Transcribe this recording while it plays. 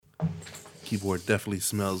Keyboard definitely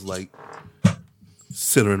smells like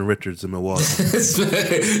Sitter and Richards in Milwaukee.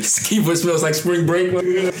 Keyboard smells like spring break.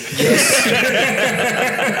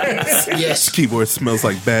 Yes. Keyboard smells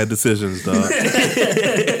like bad decisions, dog.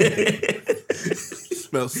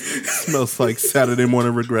 smells like Saturday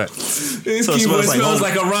morning regret. This so keyboard smells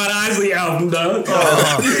like a Ron Isley album, dog.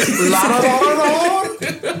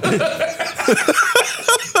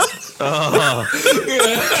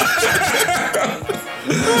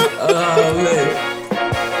 Oh man.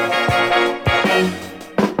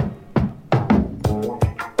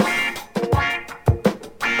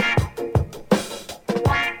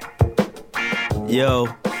 Yo,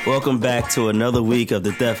 welcome back to another week of the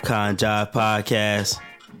DefCon Jive podcast.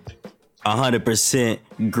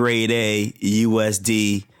 100% grade A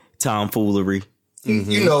USD tomfoolery.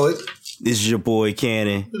 You know it. This is your boy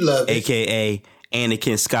Cannon, Love it. aka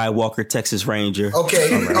Anakin Skywalker, Texas Ranger.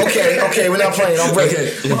 Okay, we're not playing. I'm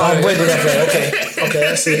breaking. I'm breaking that play.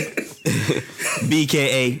 Okay, I see it.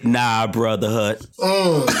 BKA Nah Brotherhood.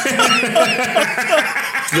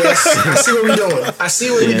 Yes, I see what we're doing.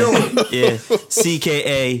 we're doing. Yeah.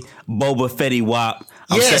 CKA Boba Fetty Wap.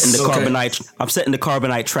 I'm setting the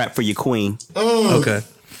carbonite trap for your queen. Okay.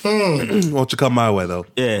 Won't you come my way though?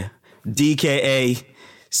 Yeah. DKA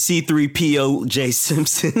C3PO J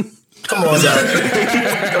Simpson. Come on, now.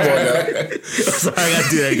 Sorry, I gotta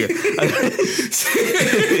do that again.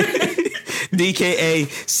 DKA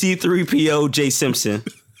C3PO J Simpson.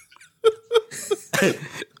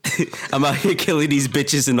 I'm out here killing these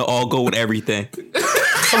bitches in the all gold everything.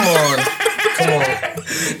 Come on.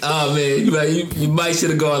 Oh man, you might should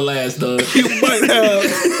have gone last, dog. You might have.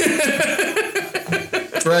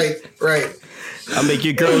 Right. I make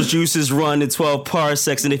your girl's juices run in 12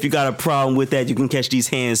 parsecs, and if you got a problem with that, you can catch these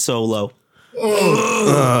hands solo.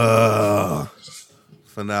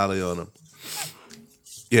 Finale on them.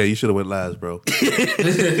 Yeah, you should have went last, bro.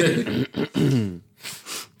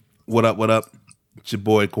 What up? It's your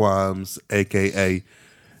boy Quams, a.k.a.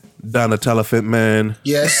 Donatella Man.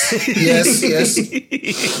 Yes.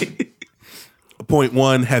 Point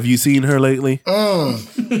 1, have you seen her lately?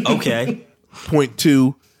 Okay. Point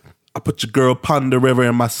 2, I put your girl Pond the River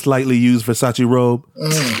in my slightly used Versace robe.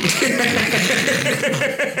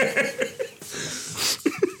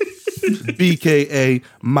 BKA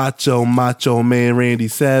Macho Man Randy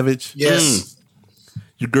Savage. Yes.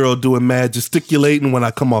 Your girl doing mad gesticulating when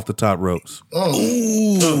I come off the top ropes.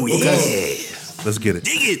 Ooh, yeah. Let's get it.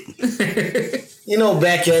 Dig it. You know,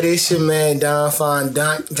 back at it, your man Don Fon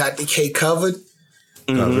got the K covered.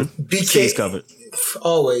 Covered. C's covered.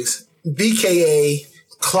 Always. BKA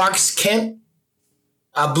Clark's Kent.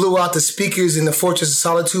 I blew out the speakers in the Fortress of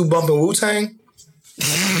Solitude bumping Wu-Tang.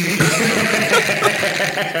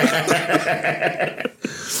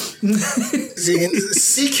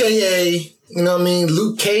 CKA, you know what I mean,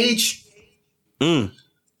 Luke Cage.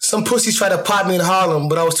 Some pussies tried to pop me in Harlem,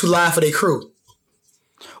 but I was too live for their crew.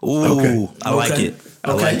 Ooh, okay. I like it.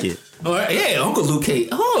 I like it. All right, yeah, Uncle Luke Cage.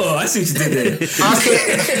 Oh, I see what you did there.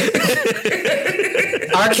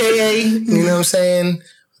 RKA, you know what I'm saying?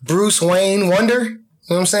 Bruce Wayne Wonder, you know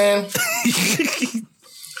what I'm saying?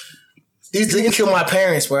 These niggas kill my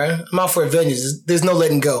parents, bro. I'm out for Avengers. There's no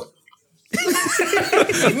letting go.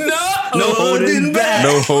 No holding back.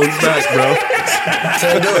 No holding back, bro.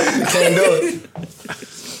 Can't do it.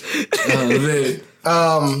 Oh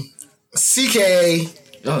man. CKA.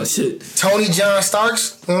 Oh shit. Tony John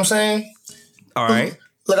Starks. You know what I'm saying? All right.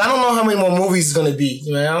 Look, I don't know how many more movies it's gonna be.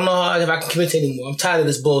 Man, I don't know if I can commit to anymore. I'm tired of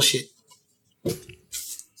this bullshit.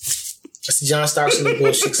 That's the John Starks and the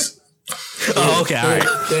bullshits. Oh, okay. All right.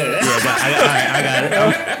 I got it.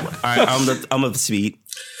 All right. I'm up to speed.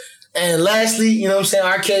 And lastly, you know what I'm saying?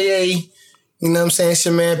 RKA. You know what I'm saying? It's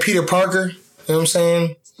your man Peter Parker. You know what I'm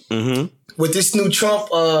saying? Mm-hmm. With this new Trump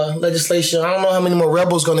legislation, I don't know how many more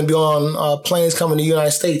rebels going to be on planes coming to the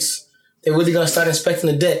United States. They're really going to start inspecting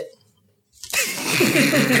the debt. Oh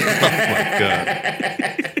my God.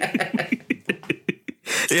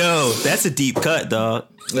 Yo, that's a deep cut, dog.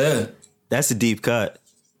 Yeah. That's a deep cut.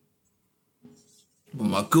 With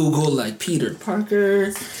my Google, like Peter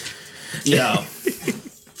Parker. Yo.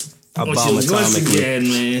 Once again,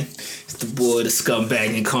 man. It's the boy, the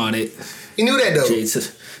scumbag incarnate. You knew that, though.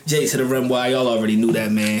 J to the rim. Why y'all already knew that,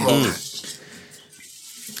 man.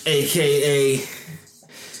 AKA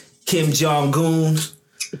Kim Jong-un.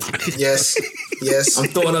 Yes. I'm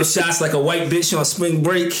throwing up shots like a white bitch on spring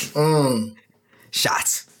break.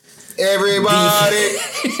 Shots. Everybody.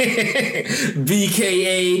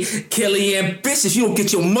 BKA Kellyanne bitch, if you don't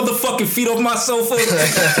get your motherfucking feet off my sofa.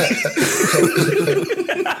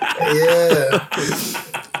 Yeah.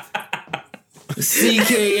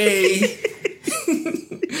 CKA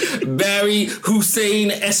Barry Hussein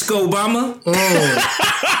Escobama.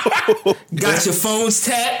 Got your phones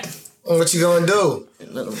tapped. What you gonna do?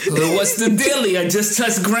 What's the dilly? I just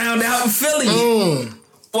touched ground out in Philly.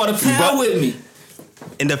 Want to pal with me?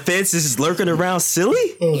 And the feds is lurking around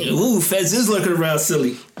silly? Ooh, feds is lurking around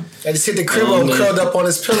silly. I just hit the crib curled up on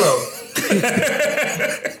his pillow.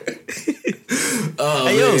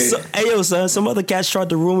 Hey yo, son, some other cats tried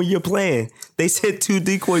to ruin your plan. They sent 2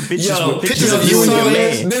 decoy bitches with pictures of you and your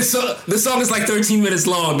man. This song is like 13 minutes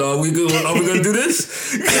long, dog. Are we gonna do this?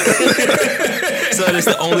 So it's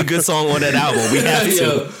the only good song on that album. We have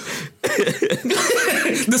to.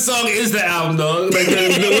 The song is the album, dog. Like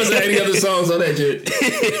there wasn't any other songs on that shit.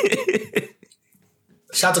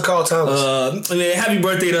 Shout to Carl Thomas. Happy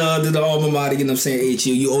birthday to the alma mater. You know what I'm saying?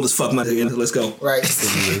 HU, you old as fuck, my nigga. Let's go. Right.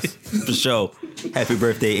 For sure. Happy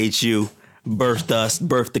birthday, HU. Birthed us,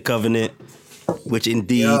 birthed the covenant, which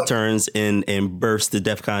indeed turns and births the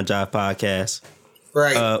DefCon Jive podcast.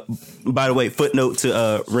 Right. By the way, footnote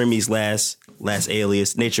to Remy's last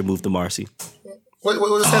alias, Nature moved to Marcy. What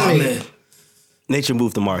does that mean? Man. Nature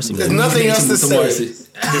moved to Marcy. There's nothing else to say. There's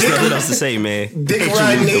nothing else to say, man. Dick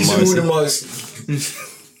riding Nature moved to Marcy.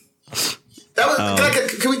 That was,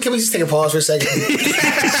 can we just take a pause for a second?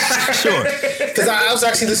 Sure. Because I was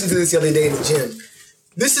actually listening to this the other day in the gym.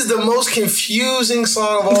 This is the most confusing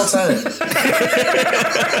song of all time.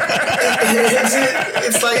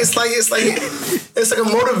 It's like a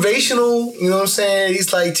motivational, you know what I'm saying?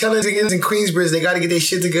 He's like telling niggas in Queensbridge they got to get their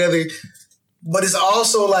shit together. But it's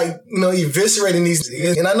also like, you know, eviscerating these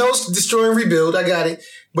niggas. And I know it's destroy and rebuild. I got it.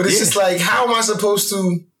 But it's just like, how am I supposed to,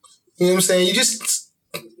 you know what I'm saying?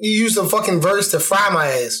 You use the fucking verse to fry my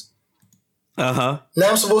ass. Uh-huh. Now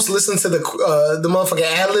I'm supposed to listen to the motherfucking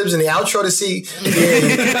ad-libs and the outro to see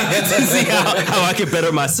how I can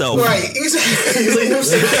better myself. Right. He's like, you know what I'm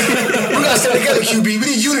saying? We gotta stay together, QB. We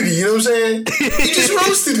need unity, you know what I'm saying? You just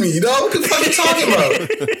roasted me, dog. What the fuck you talking about?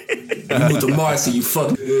 You moved to Marcy, you fuck.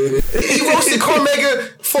 He roasted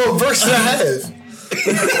Cormega for a verse and a half.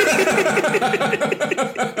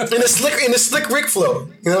 in a slick Rick flow. You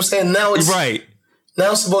know what I'm saying? Now it's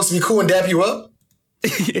supposed to be cool and dap you up.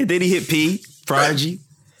 And then he hit P, Prodigy.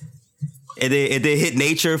 And then hit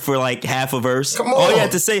Nature for like half a verse. Come on. All you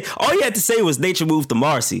had to say was Nature moved to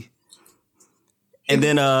Marcy. And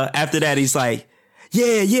then after that he's like,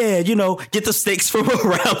 yeah, you know, get the snakes from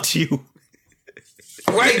around you.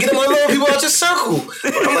 Right, get them little people out your circle.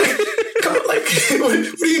 I'm like, come on, like, what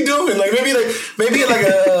are you doing? Like maybe like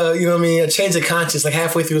a you know what I mean, a change of conscience. Like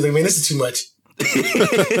halfway through, like, man, this is too much.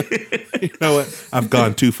 You know what? I've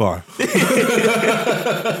gone too far.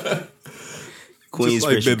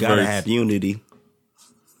 Queensbridge, you gotta have unity.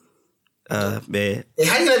 Man. Hey,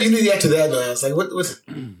 how you have unity after that, man? It's like what's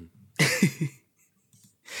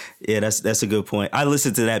Yeah, that's a good point. I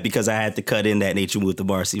listened to that because I had to cut in that Nature with the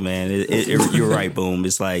Marcy, man. You're right, Boom.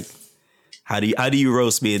 It's like, how do you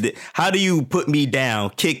roast me? How do you put me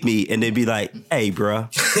down, kick me, and then be like, hey, bruh.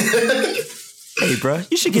 Hey, bro,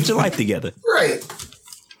 you should get your life together. Right.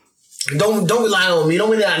 Don't rely on me.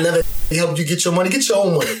 Don't rely on another help you get your money. Get your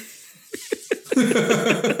own money.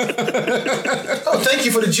 Oh, thank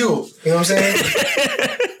you for the jewel. You know what I'm saying?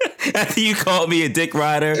 After you called me a dick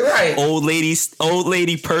rider, right? Old lady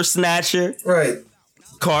purse snatcher, right?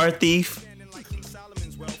 Car thief.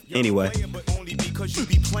 Anyway. Because you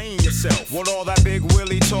be playing yourself. With all that big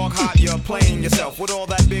willy talk hot, you're playing yourself. With all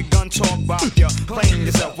that big gun talk bop, you're playing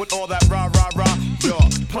yourself. With all that rah rah rah, you're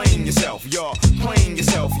playing yourself. You're playing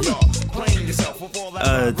yourself. You're playing yourself. With all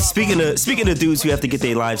that speaking of dudes who have to get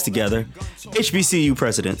their lives together, HBCU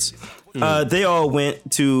presidents, they all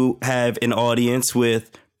went to have an audience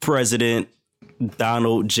with President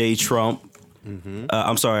Donald J. Trump.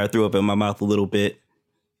 I'm sorry, I threw up in my mouth a little bit.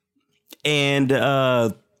 And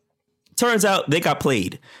turns out they got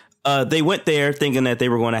played. They went there thinking that they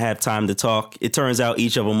were going to have time to talk. It turns out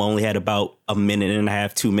each of them only had about a minute and a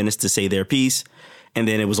half, 2 minutes to say their piece. And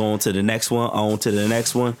then it was on to the next one,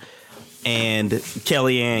 And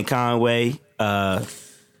Kellyanne Conway,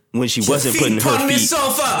 when she wasn't putting her feet...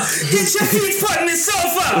 Get your feet put in the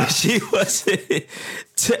sofa! She wasn't...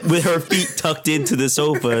 with her feet tucked into the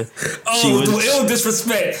sofa. She was ill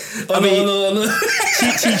disrespect. No.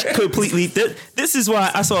 She completely... This is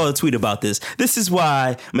why... I saw a tweet about this. This is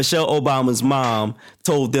why Michelle Obama's mom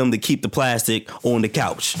told them to keep the plastic on the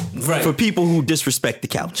couch. Right. For people who disrespect the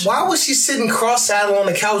couch. Why was she sitting cross-saddle on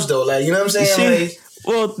the couch, though? Like, you know what I'm saying?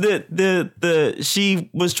 Well, the she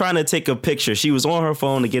was trying to take a picture. She was on her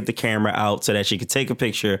phone to get the camera out so that she could take a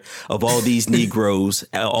picture of all these Negroes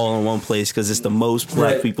all in one place because it's the most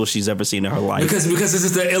black people she's ever seen in her life. Because this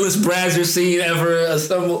is the illest Brazzer scene ever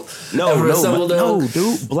assembled. No,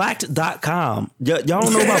 dude. Blacked.com. Y'all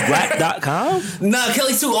don't know about Blacked.com? Nah,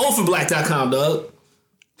 Kelly's too old for Black.com, dog.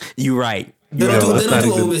 You right. They don't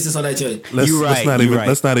do old business on that joint.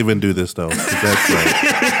 Let's not even do this though. That's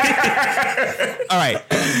right. All right.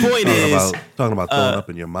 Point is talking about throwing up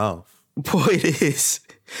in your mouth. Point is,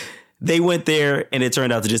 they went there and it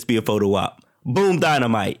turned out to just be a photo op. Boom,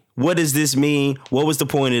 dynamite. What does this mean? What was the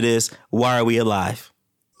point of this? Why are we alive?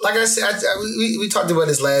 Like I said, we talked about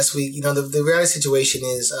this last week. You know, the reality situation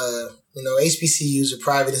is, HBCUs are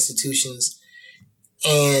private institutions,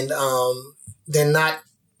 and they're not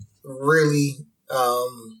really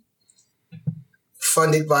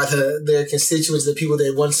funded by their constituents, the people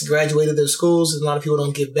that once graduated their schools. And a lot of people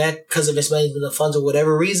don't give back because of mismanagement of funds or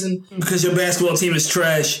whatever reason. Because your basketball team is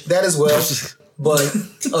trash. That as well. But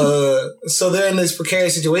so they're in this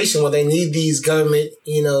precarious situation where they need these government,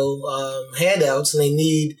 handouts, and they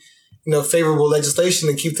need, favorable legislation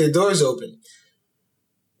to keep their doors open.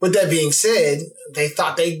 With that being said, they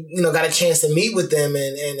thought they, got a chance to meet with them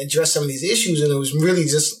and address some of these issues, and it was really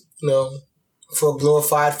just, for a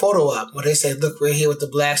glorified photo op where they said, look, we're here with the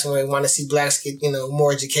blacks and we want to see blacks get,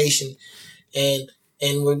 more education and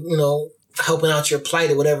we're, helping out your plight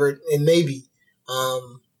or whatever it may be.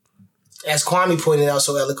 As Kwame pointed out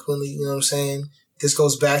so eloquently, you know what I'm saying? This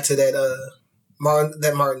goes back to that Marvin,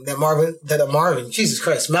 Jesus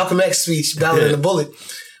Christ, Malcolm X speech, Ballad in the Bullet,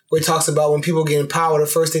 where it talks about when people get in power, the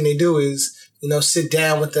first thing they do is, sit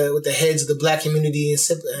down with the heads of the black community and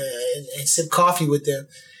sip coffee with them.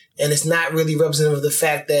 And it's not really representative of the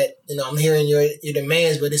fact that, I'm hearing your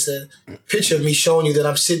demands, but it's a picture of me showing you that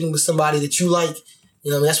I'm sitting with somebody that you like.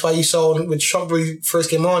 That's why you saw when Trump really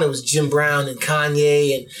first came on, it was Jim Brown and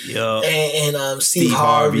Kanye and Steve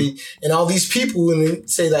Harvey and all these people. And they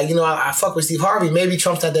say like, I fuck with Steve Harvey. Maybe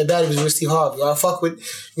Trump's not that bad. He was with Steve Harvey. Or I fuck with,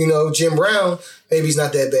 Jim Brown. Maybe he's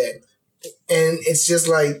not that bad. And it's just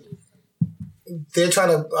like they're trying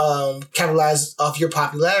to capitalize off your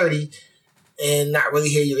popularity and not really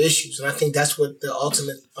hear your issues. And I think that's what the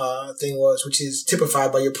ultimate thing was, which is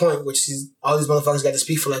typified by your point, which is all these motherfuckers got to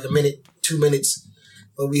speak for like a minute, 2 minutes,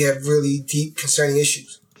 when we have really deep, concerning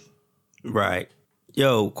issues. Right.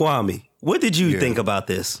 Yo, Kwame, what did you think about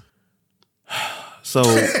this? So...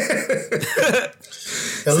 Now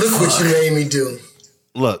look what you made me do.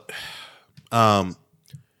 Look, my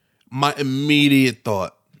immediate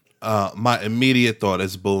thought,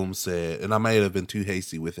 as Boom said, and I may have been too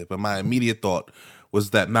hasty with it, but my immediate thought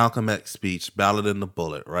was that Malcolm X speech, Ballad in the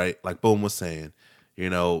Bullet, right? Like Boom was saying,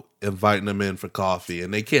 inviting them in for coffee,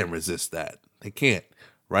 and they can't resist that. They can't,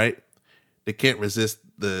 right? They can't resist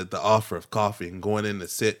the offer of coffee and going in to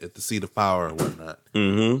sit at the seat of power and whatnot.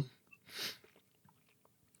 Mm-hmm.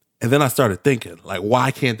 And then I started thinking, like,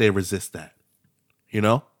 why can't they resist that?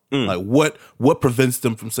 Like what prevents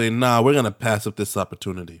them from saying, nah, we're going to pass up this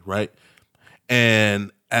opportunity, right?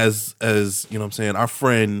 And as you know what I'm saying, our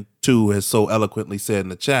friend too has so eloquently said in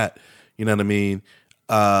the chat, you know what I mean?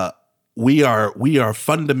 We are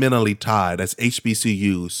fundamentally tied as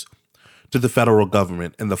HBCUs to the federal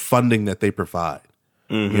government and the funding that they provide.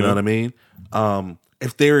 Mm-hmm. You know what I mean?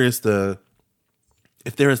 If there is the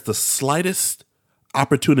slightest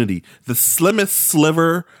opportunity, the slimmest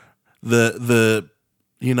sliver, the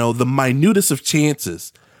minutest of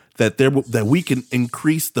chances that we can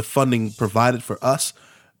increase the funding provided for us,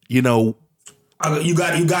 you got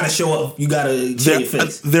to show up. You got to show your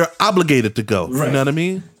face. They're obligated to go. Right. You know what I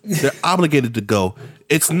mean? They're obligated to go.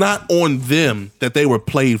 It's not on them that they were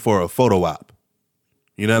played for a photo op.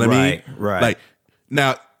 You know what I mean? Right. Like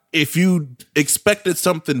now, if you expected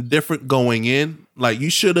something different going in, like you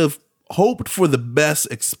should have hoped for the best,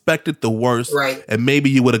 expected the worst, right? And maybe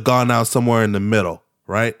you would have gone out somewhere in the middle,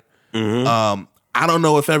 right? Mm-hmm. I don't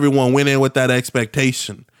know if everyone went in with that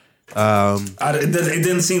expectation. It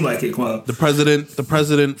didn't seem like it. Well, the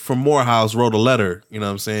president from Morehouse wrote a letter, you know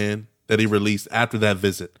what I'm saying, that he released after that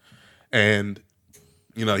visit, and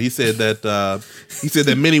he said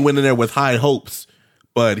that many went in there with high hopes,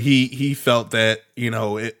 but he felt that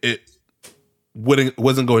it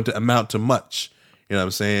wasn't going to amount to much. You know what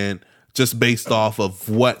I'm saying? Just based off of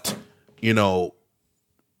what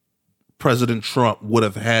President Trump would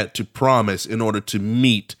have had to promise in order to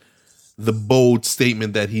meet the bold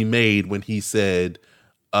statement that he made when he said,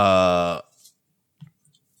 that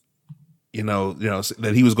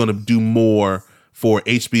he was going to do more for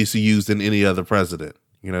HBCUs than any other president.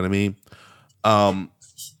 You know what I mean?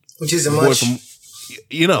 Which isn't much.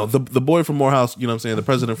 you know, the boy from Morehouse, you know what I'm saying, the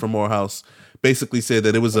president from Morehouse basically said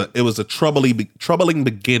that it was a troubling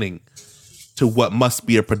beginning to what must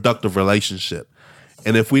be a productive relationship.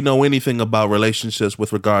 And if we know anything about relationships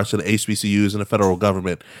with regards to the HBCUs and the federal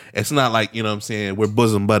government, it's not like, you know what I'm saying, we're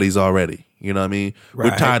bosom buddies already. You know what I mean?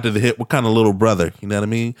 Right. We're tied to the hip. We're kind of little brother. You know what I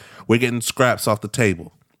mean? We're getting scraps off the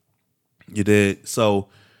table. You did? So,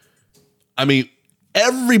 I mean,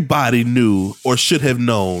 everybody knew or should have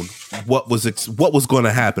known what was going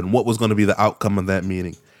to happen, what was going to be the outcome of that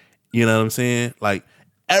meeting. You know what I'm saying? Like,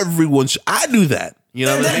 everyone, I knew that. You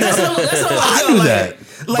know what I mean? I knew that.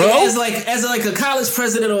 Like, as a college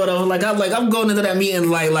president or whatever, I'm going into that meeting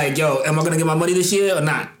like, yo, am I gonna get my money this year or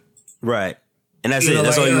not? Right. And that's it.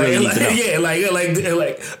 That's all you really need to know. Yeah, like.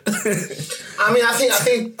 I mean, I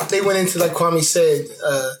think they went into, like Kwame said,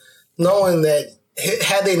 knowing that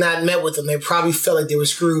had they not met with him, they probably felt like they were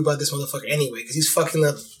screwed by this motherfucker anyway, because he's fucking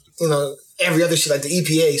up, you know, every other shit like the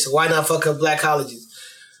EPA. So why not fuck up black colleges?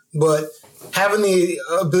 But having the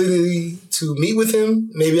ability to meet with him,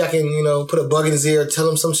 maybe I can, you know, put a bug in his ear, tell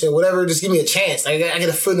him some shit, whatever. Just give me a chance. I get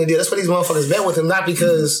a foot in the deal. That's why these motherfuckers met with him, not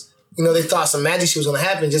because, you know, they thought some magic shit was going to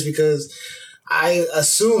happen, just because I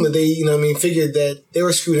assume that they, you know what I mean, figured that they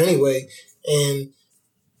were screwed anyway, and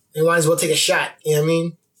they might as well take a shot. You know what I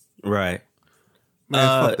mean? Right.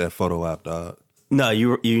 Man, fuck that photo op, dog. No,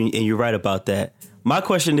 you're right about that. My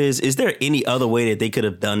question is there any other way that they could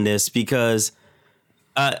have done this? Because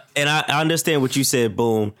and I understand what you said,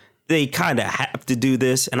 Boom. They kind of have to do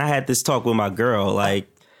this. And I had this talk with my girl. Like,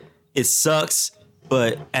 it sucks,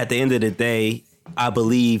 but at the end of the day, I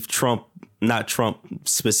believe Trump, not Trump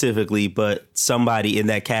specifically, but somebody in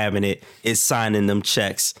that cabinet is signing them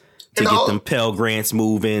checks to get them Pell Grants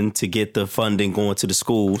moving, to get the funding going to the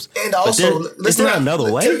schools. And also, is there another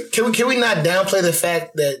way? Can we not downplay the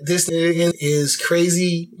fact that this nigga is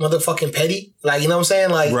crazy, motherfucking petty? Like, you know what I'm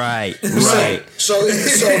saying? Like, right. So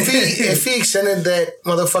if he extended that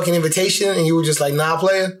motherfucking invitation and you were just like, nah,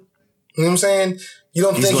 player, you know what I'm saying? You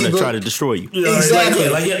don't think he's going to try to destroy you? Exactly.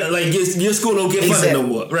 Like your school don't get funded no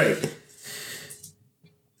more. Right.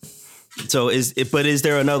 So is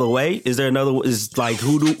there another way? Is there another? Is like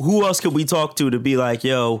who else could we talk to be like,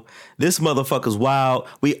 yo, this motherfucker's wild.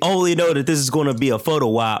 We only know that this is going to be a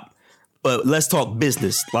photo op, but let's talk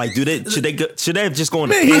business. Like, should they have just gone?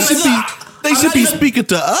 Man, they should be speaking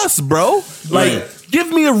to us, bro. Like, give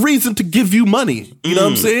me a reason to give you money. You know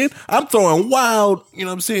what I'm saying? I'm throwing wild, you know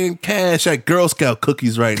what I'm saying, cash at Girl Scout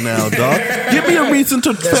cookies right now, dog. Give me a reason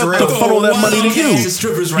to funnel that money to you.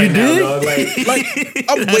 Strippers right now, dog. Like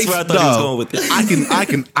I'm wasting, dog. I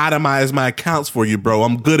can itemize my accounts for you, bro.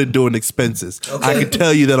 I'm good at doing expenses. Okay. I can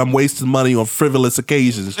tell you that I'm wasting money on frivolous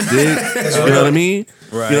occasions. You know what I mean?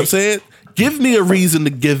 Right. You know what I'm saying? Give me a reason to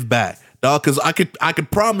give back, dog, because I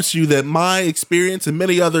could promise you that my experience and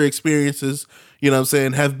many other experiences, you know what I'm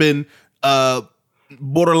saying, have been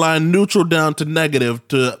borderline neutral down to negative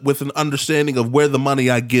with an understanding of where the money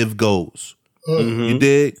I give goes. Mm-hmm. You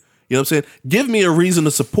dig? You know what I'm saying? Give me a reason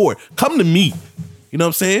to support. Come to me. You know what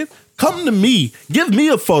I'm saying? Come to me. Give me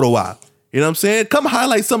a photo op. You know what I'm saying? Come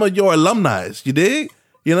highlight some of your alumni. You dig?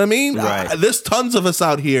 You know what I mean? Right. There's tons of us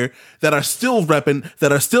out here that are still repping,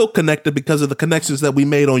 that are still connected because of the connections that we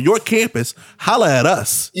made on your campus. Holla at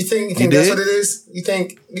us. You think that's what it is? You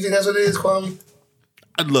think that's what it is, Kwame?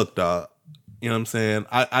 Look, dog. You know what I'm saying?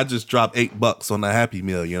 I just dropped $8 on the Happy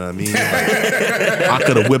Meal. You know what I mean? Like, I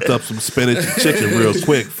could have whipped up some spinach and chicken real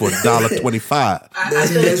quick for $1.25. I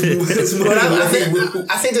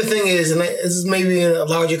think the thing is, and this is maybe a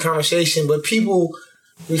larger conversation, but people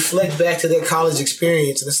reflect back to their college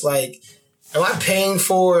experience, and it's like, am I paying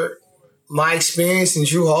for my experience in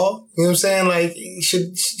Drew Hall? You know what I'm saying? Like,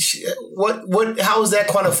 how is that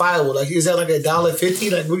quantifiable? Like, is that like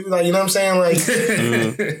 $1.50? Like, you know what I'm saying? Like,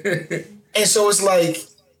 and so it's like,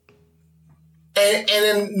 and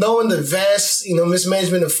then knowing the vast, you know,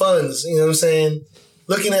 mismanagement of funds, you know what I'm saying?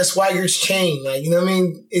 Looking at Swiger's chain, like, you know what I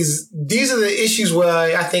mean? These are the issues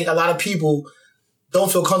where I think a lot of people don't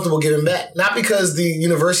feel comfortable giving back. Not because the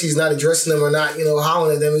university is not addressing them or not, you know,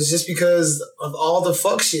 hollering at them. It's just because of all the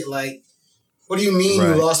fuck shit. Like, what do you mean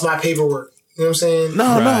you lost my paperwork? You know what I'm saying? No.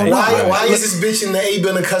 Why is this bitch in the A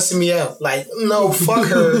building cussing me out? Like, no, fuck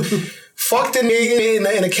her. Fuck the nigga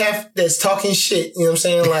in the cap that's talking shit. You know what I'm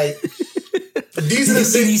saying? Like, these are the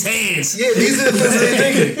these hands. Yeah, these are the things they're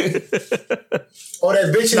thinking. Or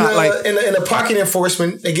that bitch in the parking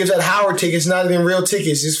enforcement that gives out Howard tickets, not even real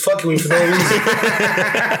tickets, just fucking me for no reason.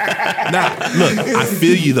 Nah, look, I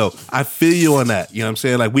feel you though. I feel you on that. You know what I'm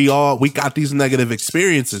saying? Like, we got these negative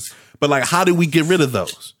experiences, but like, how do we get rid of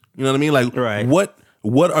those? You know what I mean? Like,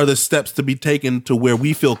 what are the steps to be taken to where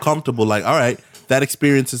we feel comfortable? Like, all right, that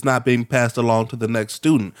experience is not being passed along to the next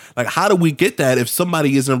student. Like, how do we get that if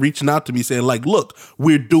somebody isn't reaching out to me saying, like, look,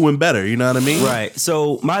 we're doing better? You know what I mean? Right.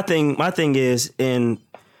 So my thing is, and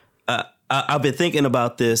I've been thinking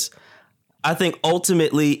about this. I think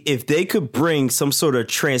ultimately, if they could bring some sort of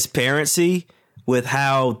transparency with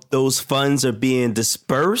how those funds are being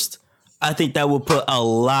dispersed, I think that would put a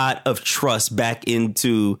lot of trust back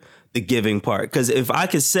into the giving part. Because if I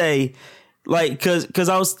could say, like, because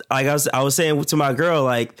I was saying to my girl,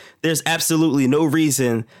 like, there's absolutely no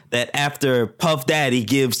reason that after Puff Daddy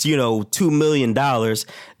gives, $2 million,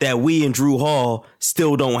 that we in Drew Hall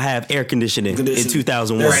still don't have air conditioning in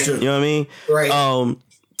 2001. Right. You know what I mean? Right.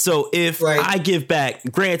 So if I give back,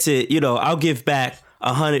 granted, I'll give back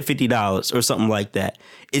 $150 or something like that.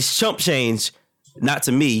 It's chump change, not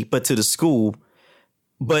to me, but to the school.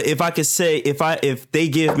 But if I could say, if they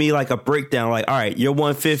give me like a breakdown, like, all right, your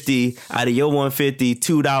 150, out of your 150,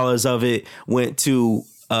 $2 of it went to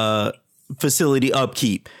facility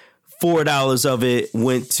upkeep, $4 of it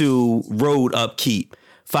went to road upkeep,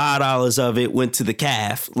 $5 of it went to the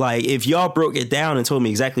CAF. Like, if y'all broke it down and told me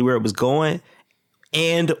exactly where it was going,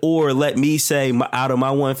 and or let me say, out of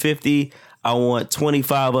my 150, I want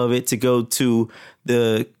 25 of it to go to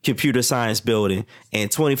the computer science building and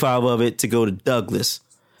 25 of it to go to Douglas.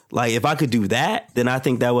 Like, if I could do that, then I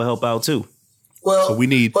think that would help out too. Well, so we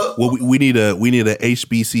need a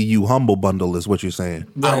HBCU humble bundle, is what you're saying.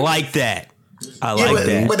 Right. I like that.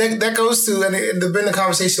 That. But that goes to, and to bring the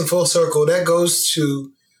conversation full circle, that goes to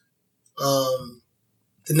the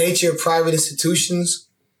nature of private institutions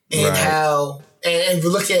and how. And if you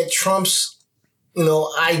look at Trump's,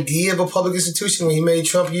 idea of a public institution when he made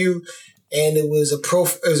Trump U, and it was a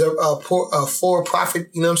for-profit,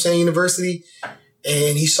 university,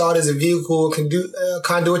 and he saw it as a vehicle,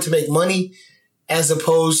 conduit to make money, as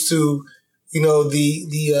opposed to,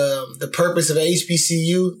 the purpose of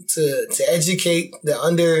HBCU to educate the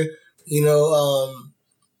under,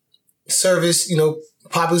 service,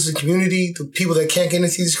 populace of the community, the people that can't get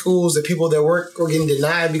into these schools, the people that weren't or getting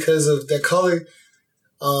denied because of their color,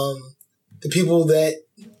 the people that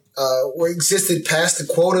existed past the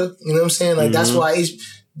quota. You know what I'm saying? Like, that's why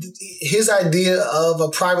his idea of a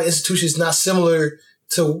private institution is not similar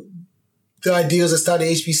to the ideas that started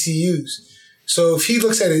HBCUs. So if he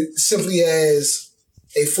looks at it simply as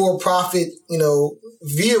a for-profit,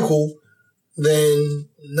 vehicle, then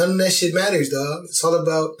none of that shit matters, dog. It's all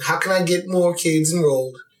about how can I get more kids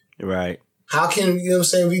enrolled? Right. How can,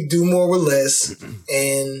 we do more with less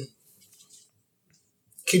and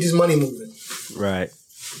keep this money moving? Right.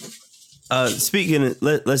 Speaking of,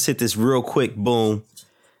 let's hit this real quick. Boom.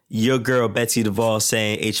 Your girl, Betsy DeVos,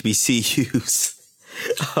 saying HBCUs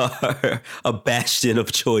are a bastion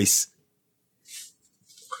of choice.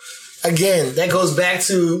 Again, that goes back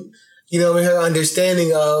to, her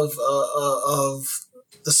understanding of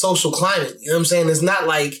the social climate. You know what I'm saying? It's not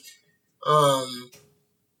like,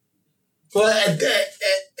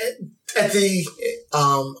 at the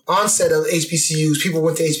onset of HBCUs, people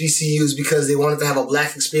went to HBCUs because they wanted to have a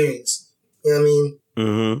black experience. You know what I mean?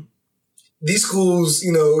 Mm-hmm. These schools,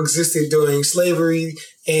 existed during slavery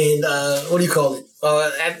and,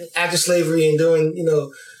 after slavery and during,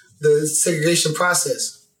 the segregation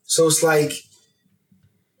process. So it's like,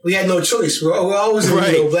 we had no choice. We're always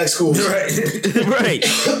in black schools. Right. Right.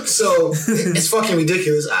 So it's fucking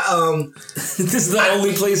ridiculous. This is the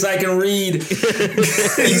only place I can read.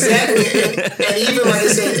 Exactly. And even like I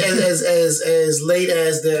said, as late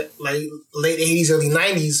as the late 80s, early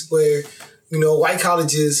 90s, where, white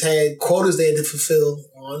colleges had quotas they had to fulfill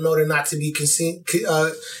in order not to be seen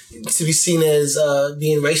as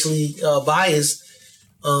being racially biased.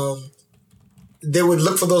 They would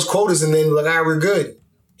look for those quotas and then like, all right, we're good.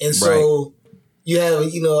 And so you have,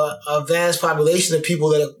 a vast population of people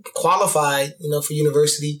that are qualified, for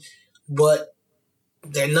university, but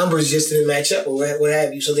their numbers just didn't match up or what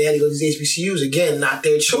have you. So they had to go to these HBCUs. Again, not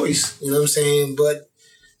their choice, you know what I'm saying? But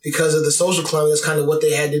because of the social climate, that's kind of what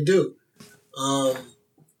they had to do.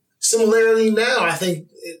 Similarly now, I think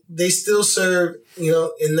they still serve,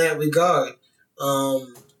 in that regard.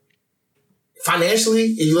 Financially,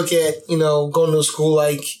 if you look at, going to a school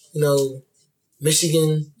like,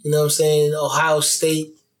 Michigan, Ohio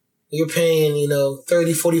State, you're paying,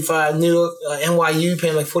 30, 45, New York, NYU,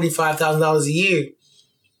 paying like $45,000 a year.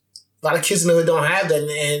 A lot of kids in the hood don't have that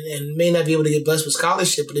and may not be able to get blessed with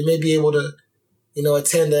scholarship, but they may be able to,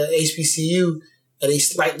 attend a HBCU at a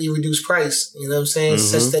slightly reduced price,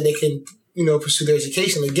 such that they can, pursue their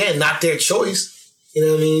education. Again, not their choice,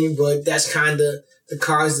 but that's kind of the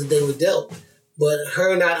cards that they were dealt. But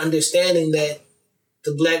her not understanding that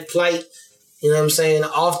the black plight,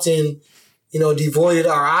 often, devoided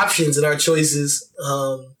our options and our choices,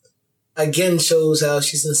 again shows how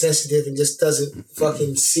she's insensitive and just doesn't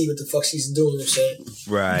fucking see what the fuck she's doing or saying.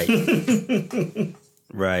 Right.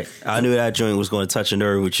 Right. I knew that joint was going to touch a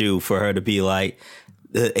nerve with you for her to be like,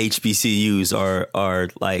 the HBCUs are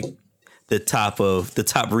like the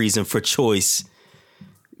top reason for choice.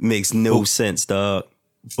 Makes no sense, dog.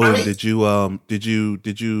 Boom, did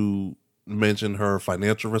you mention her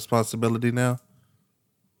financial responsibility now?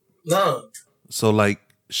 No. So like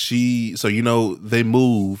they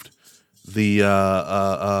moved the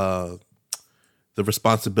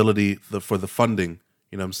responsibility for the funding,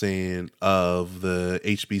 you know what I'm saying, of the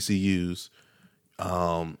HBCUs,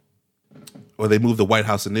 or they moved the White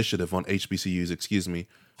House initiative on HBCUs, excuse me,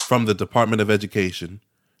 from the Department of Education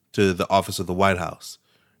to the Office of the White House.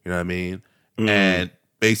 You know what I mean? And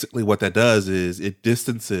basically what that does is it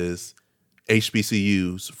distances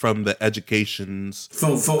HBCUs from the educations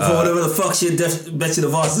from whatever the fuck shit Betsy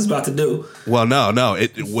DeVos is about to do. Well, no.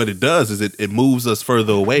 What it does is it moves us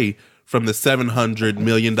further away from the $700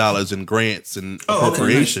 million in grants and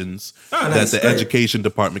appropriations that the education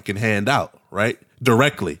department can hand out, right?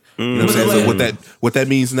 Directly. You know what I'm saying? So what that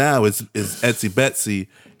means now is Etsy Betsy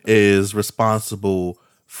is responsible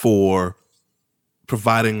for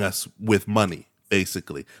providing us with money,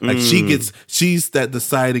 basically. Like she's that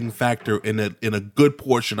deciding factor in a good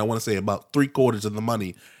portion, I want to say about 3/4 of the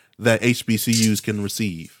money that HBCUs can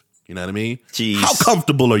receive. You know what I mean? Jeez. How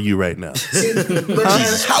comfortable are you right now?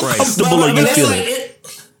 How comfortable are you feeling?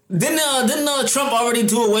 Didn't Trump already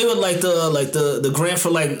do away with the grant for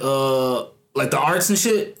like the arts and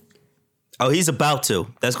shit? Oh, he's about to.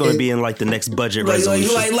 That's going to be in like the next budget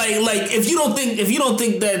resolution. Like if you don't think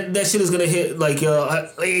that shit is gonna hit like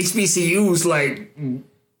HBCUs like in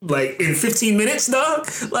 15 minutes, dog.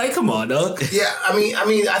 Like, come on, dog. Yeah, I mean,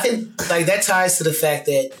 I think like that ties to the fact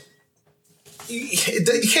that you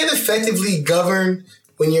can't effectively govern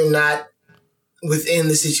when you're not within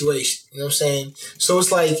the situation. You know what I'm saying? So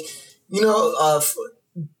it's like,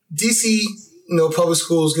 DC, public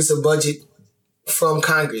schools gets a budget from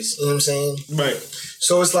Congress. You know what I'm saying? Right.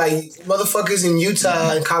 So it's like motherfuckers in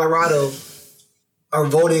Utah and Colorado are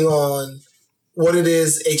voting on what it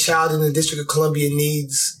is a child in the District of Columbia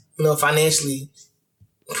needs, financially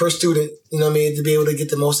per student, to be able to get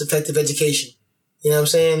the most effective education. You know what I'm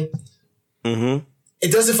saying? Mm-hmm.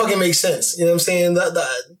 It doesn't fucking make sense. You know what I'm saying?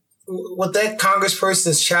 What that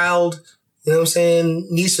congressperson's child,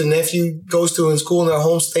 niece or nephew goes to in school in their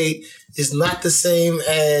home state is not the same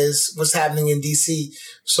as what's happening in DC.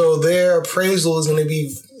 So their appraisal is going to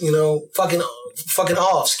be, fucking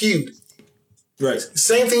off, skewed. Right.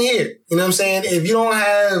 Same thing here. You know what I'm saying? If you don't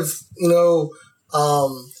have,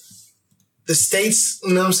 the states,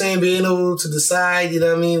 being able to decide,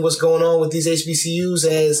 what's going on with these HBCUs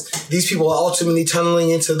as these people are ultimately tunneling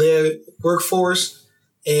into their workforce,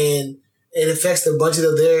 and it affects the budget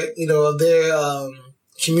of their,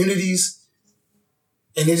 communities,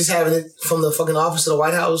 and they're just having it from the fucking office of the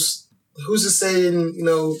White House. Who's to say in,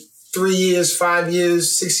 3 years, 5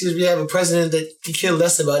 years, 6 years, we have a president that can care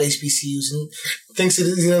less about HBCUs and thinks it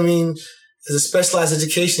is, as a specialized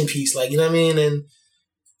education piece, like, and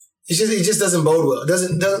it just doesn't bode well. It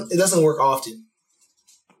doesn't work often.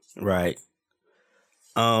 Right.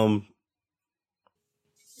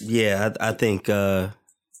 Yeah, I think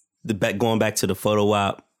going back to the photo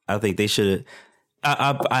op, I think they should.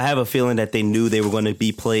 I have a feeling that they knew they were going to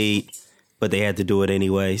be played, but they had to do it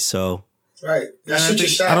anyway. So. Right.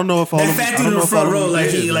 I don't know if all that fat dude in the front row,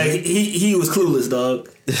 he was clueless, dog.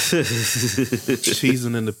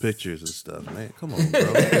 Cheesing in the pictures and stuff, man. Come on, bro. You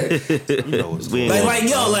know what's going on.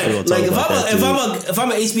 If I'm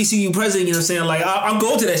an HBCU president, you know what I'm saying? Like, I'm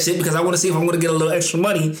going to that shit because I want to see if I'm going to get a little extra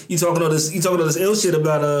money. You talking all this ill shit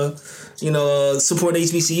about supporting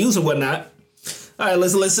HBCUs and whatnot. All right,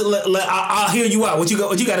 I'll hear you out. What you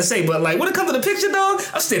got to say? But like, when it comes to the picture, dog,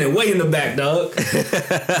 I'm standing way in the back, dog.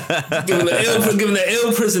 giving the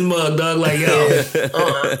ill prison mug, dog. Like, yo,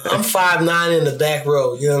 I'm 5'9" in the back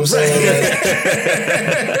row. You know what I'm saying?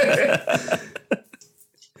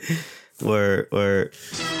 Word.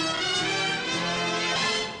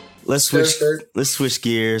 Let's switch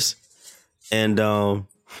gears, and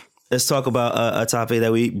let's talk about a topic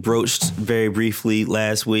that we broached very briefly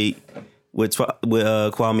last week. With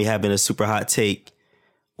Kwame having a super hot take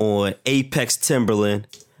on Apex Timberland.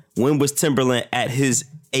 When was Timberland at his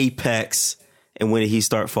apex, and when did he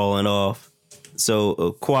start falling off?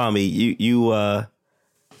 So Kwame,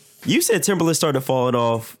 you said Timberland started falling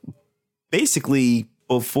off basically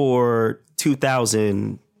before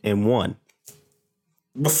 2001.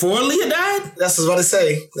 Before Leah died? That's what I was about to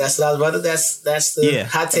say. That's what I was about to. That's the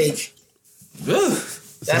hot take.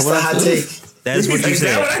 That's the hot take. That's what you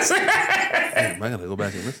said. Damn, I gotta go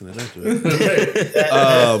back and listen to that.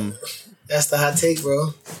 That's the hot take,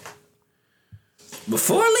 bro.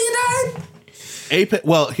 Before Lee died? Apex.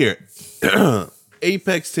 Well, here.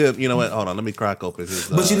 Apex Tim. You know what? Hold on. Let me crack open his.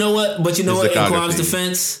 But you know what? In discography. Quam's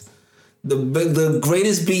defense, the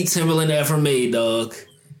greatest beat Timberland ever made, dog.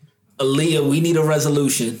 Aaliyah, we need a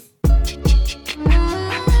resolution.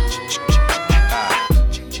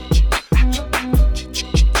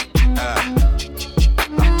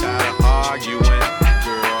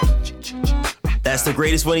 That's the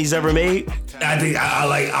greatest one he's ever made. I think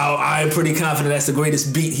I'm pretty confident that's the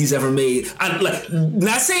greatest beat he's ever made.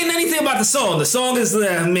 Not saying anything about the song. The song is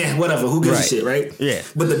man, whatever. Who gives a shit, right? Yeah.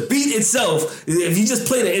 But the beat itself, if you just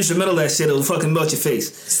play the instrumental of that shit, it'll fucking melt your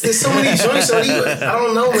face. There's so many joints. I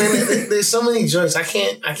don't know, man. There's so many joints. I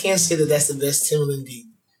can't say that that's the best Timberland beat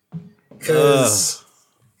because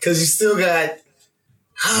you still got.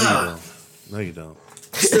 No, you don't.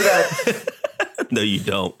 You still got. No, you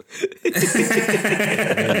don't.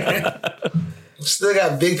 Still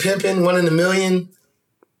got Big Pimpin', 1 in a Million.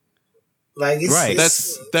 Like it's right.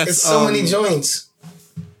 It's so many joints.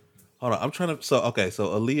 Hold on, I'm trying to. So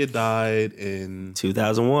Aaliyah died in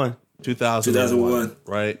 2001. 2001,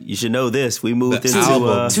 right? You should know this. We moved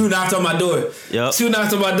into Two knocked on my door. Yep. Two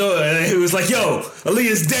knocked on my door, and it was like, "Yo,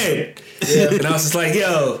 Aaliyah's dead." Yeah. And I was just like,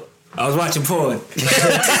 "Yo." I was watching porn. Shout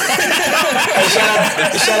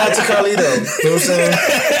out to Carlito. You know what I'm saying?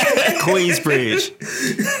 Queensbridge.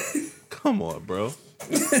 Come on, bro.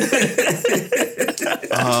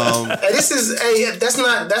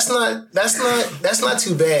 That's not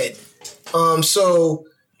too bad. So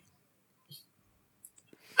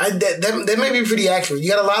that may be pretty accurate. You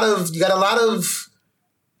got a lot of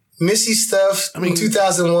Missy stuff in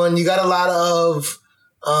 2001. You got a lot of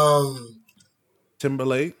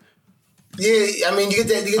Timberlake. Yeah, I mean, you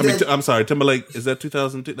get that. I'm sorry, Timberlake. Is that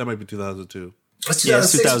 2002? That might be 2002. That's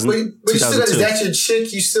 2006. Yeah, but you still got That's Your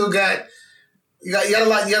Chick. You still got you got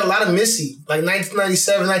a lot of Missy, like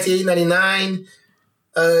 1997, 1999.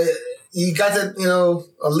 You got that,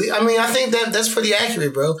 I mean, I think that's pretty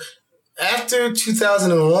accurate, bro. After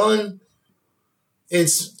 2001,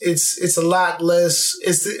 it's a lot less.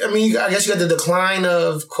 I guess you got the decline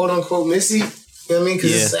of quote unquote Missy. You know what I mean?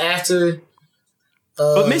 Because it's after.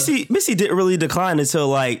 But Missy didn't really decline until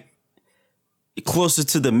like closer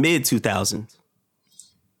to the mid 2000s.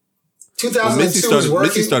 2002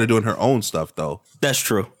 Missy started doing her own stuff though. That's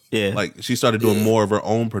true. Yeah, like she started doing more of her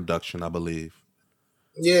own production, I believe.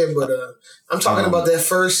 Yeah, but I'm talking about that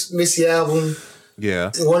first Missy album. Yeah,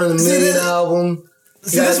 1 in a Million album.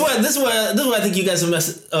 See, this is why I think you guys are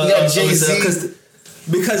messing. Jay-Z.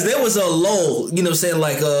 Because there was a lull. You know, what I'm saying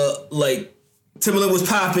like Timberland was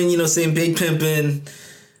popping, saying Big Pimpin',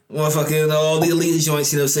 motherfucking all the Aaliyah joints,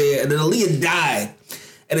 saying, and then Aaliyah died,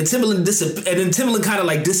 and then Timberland kind of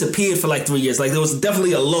like disappeared for like 3 years. Like there was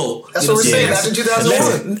definitely a lull. That's what we're saying. After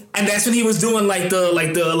 2001, and that's when he was doing like the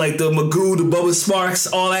Magoo, the Bubba Sparks,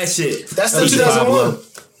 all that shit. That's the 2001.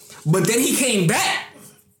 But then he came back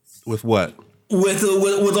with what? With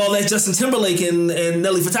all that Justin Timberlake and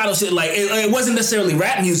Nelly Furtado shit. Like it wasn't necessarily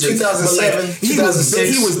rap music. 2007, like, 2006.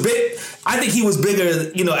 He was big. I think he was bigger,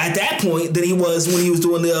 at that point than he was when he was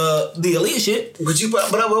doing the Aaliyah shit. But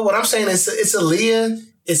what I'm saying is, it's Aaliyah,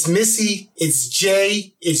 it's Missy, it's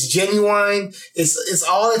Jay, it's Genuine, it's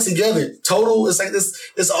all that together. Total, it's like this.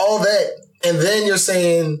 It's all that, and then you're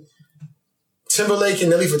saying Timberlake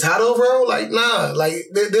and Nelly Furtado, bro. Like nah, like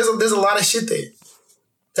there's a lot of shit there.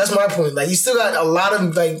 That's my point. Like you still got a lot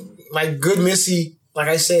of like good Missy, like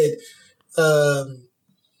I said.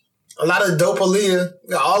 A lot of dope Aaliyah,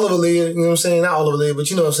 all of Aaliyah, you know what I'm saying? Not all of Aaliyah, but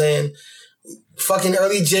you know what I'm saying? Fucking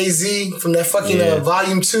early Jay-Z from that fucking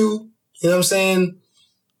Volume 2, you know what I'm saying?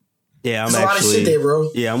 Yeah, There's a lot of shit there, bro.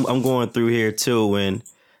 Yeah, I'm going through here too, and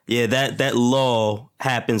yeah, that lull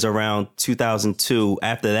happens around 2002.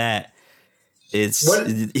 After that, he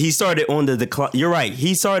started on the decline. You're right.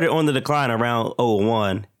 He started on the decline around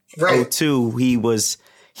 01. Right. 02, he was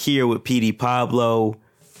here with PD Pablo.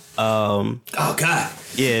 Oh God.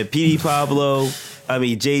 Yeah, PD Pablo. I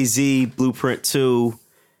mean Jay-Z, Blueprint 2,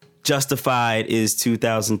 Justified is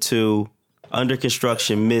 2002. Under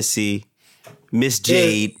Construction, Missy, Miss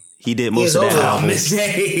Jade. He did most of that album. Miss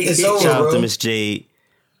Jade. It's over, Shout out bro. to Miss Jade.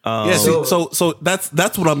 So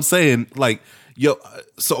that's what I'm saying. Like, yo,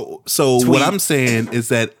 so what I'm saying is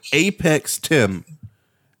that Apex Tim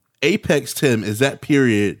is that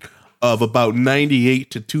period of about 98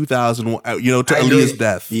 to 2001, to Aaliyah's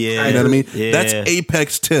death. Yeah. You know what I mean? Yeah. That's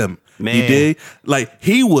Apex Tim. Man. You dig? Like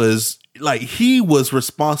he was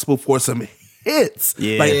responsible for some hits.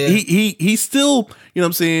 Yeah. Like he still, you know what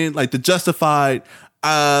I'm saying? Like the Justified.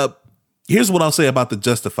 Here's what I'll say about the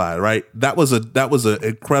Justified, right? That was a dope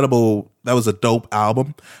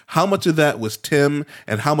album. How much of that was Tim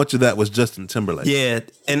and how much of that was Justin Timberlake? Yeah,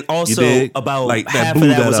 and also about like, half of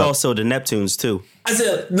that was also the Neptunes too. I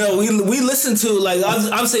said no. We listened to like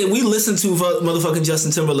I'm saying we listened to motherfucking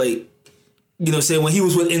Justin Timberlake. You know what I'm saying, when he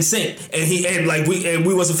was with NSYNC and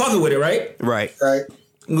we wasn't fucking with it, right? Right.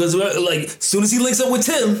 Because like as soon as he links up with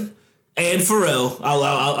Tim and Pharrell,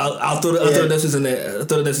 I'll throw the Neptunes in there. I'll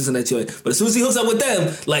throw the Neptunes in that joint. But as soon as he hooks up with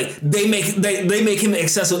them, like they make him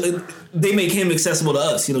accessible. They make him accessible to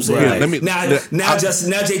us. You know what I'm saying? Right. Now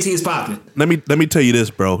JT is popping. Let me tell you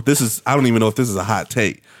this, bro. I don't even know if this is a hot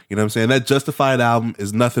take. You know what I'm saying? That Justified album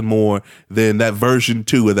is nothing more than that version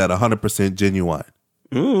 2 of that 100% Genuine.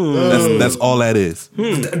 That's all that is. I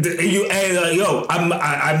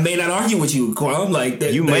may not argue with you, Kwame. Like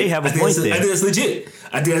you may have a point there. I think it's legit.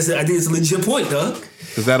 I think it's a legit point, dog.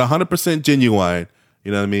 Because that 100% Genuine,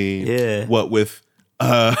 you know what I mean? Yeah. What with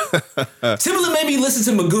Timberland made me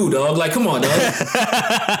listen to Magoo, dog. Like, come on, dog.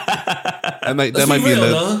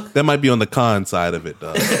 that might be on the con side of it,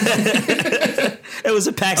 dog. It was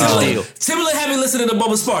a package deal. Timberland had me listening to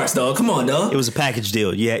Bubba Sparks, dog. Come on, dog. It was a package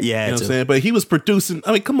deal. Yeah, you know what I'm saying? But he was producing.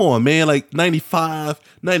 I mean, come on, man. Like 95,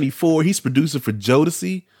 94, he's producing for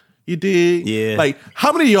Jodeci. You did? Yeah. Like,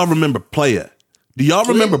 how many of y'all remember Player? Do y'all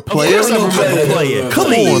remember Player?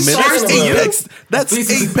 Come on, man. That's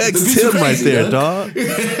Apex Tim right there, dog.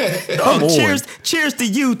 Come on. Cheers to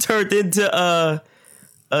you turned into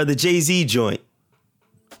the Jay-Z joint.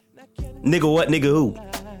 Nigga what, nigga who?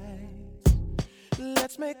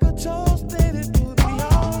 Let's make a toast that it will be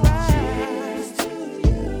alright.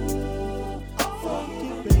 Fuck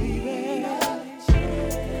you, baby. I'll be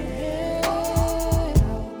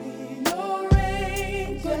your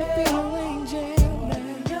angel. Gonna be your angel.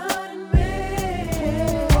 You're the man.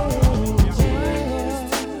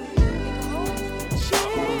 Cheers to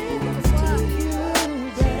you,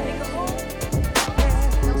 baby.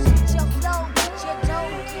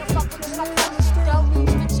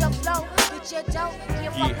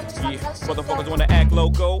 Motherfuckers wanna act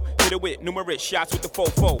loco, hit it with numerous shots with the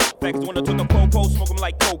fofo. Facts wanna took a popo, smoke them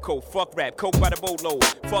like cocoa. Fuck rap, coke by the boatload.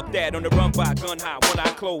 Fuck that, on the run by gun high, one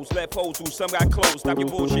eye closed. Left hoes who some got closed. Stop your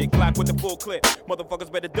bullshit, clock with the full clip. Motherfuckers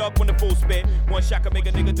better duck when the full spit. One shot can make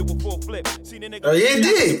a nigga do a full flip. Seen a nigga. Oh, yeah, it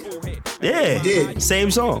did. Yeah, it did.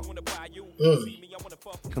 Same song.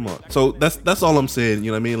 Come on. So that's all I'm saying.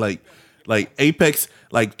 You know what I mean? Like Apex,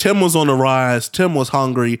 like Tim was on the rise, Tim was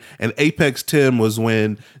hungry, and Apex Tim was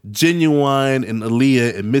when Genuine and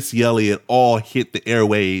Aaliyah and Missy Elliott all hit the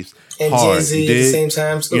airwaves and hard. Jay-Z at the same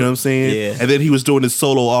time too. You know what I'm saying? Yeah. And then he was doing his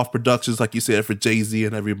solo off productions, like you said, for Jay-Z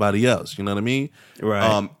and everybody else. You know what I mean?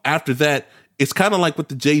 Right. After that, it's kind of like with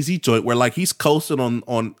the Jay-Z joint where like he's coasting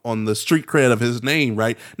on the street cred of his name,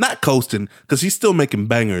 right? Not coasting, because he's still making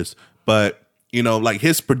bangers, but you know, like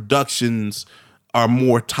his productions are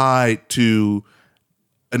more tied to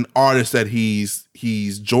an artist that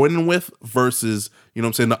he's joining with versus, you know what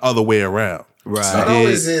I'm saying, the other way around. Right. It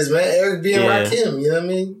always is, man. Eric B and Rakim, you know what I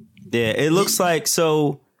mean? Yeah, it looks like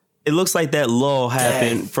that lull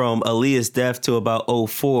happened from Aaliyah's death to about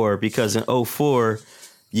 04, because in 04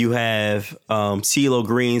 you have CeeLo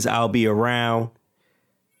Green's I'll Be Around.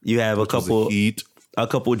 You have a couple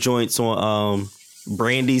joints on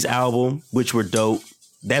Brandy's album, which were dope.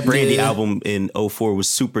 That Brandy album in 04 was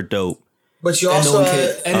super dope. But you also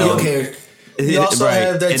don't care. You also right.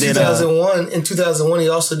 have that And then, 2001. In 2001, he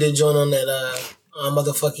also did join on that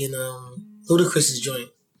motherfucking Ludacris's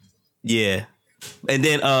joint. Yeah. And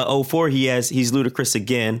then 04 he's Ludacris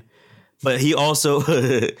again. But he also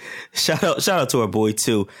shout out to our boy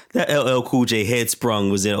too. That LL Cool J Head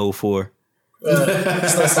Sprung was in 04.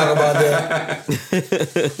 Let's talk about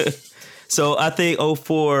that. So I think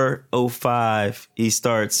 04, 05, he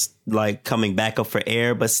starts like coming back up for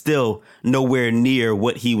air, but still nowhere near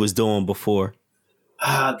what he was doing before.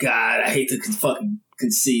 Oh God, I hate to fucking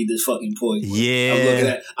concede this fucking point.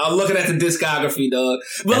 Yeah, I'm looking at the discography, dog.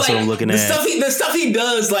 But that's like, what I'm looking at. The stuff he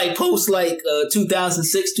does, like post like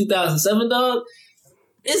 2006, 2007, dog,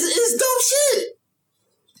 is dope shit.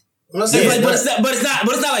 But it's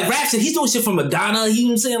not like rap shit. He's doing shit for Madonna. You know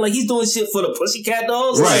what I'm saying? Like he's doing shit for the Pussycat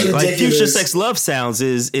Dolls. Right. Like Future Sex Love Sounds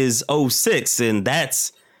is 06, and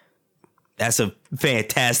that's a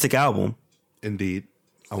fantastic album. Indeed.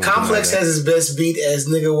 Complex has his best beat as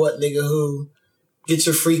Nigga What, Nigga Who, Get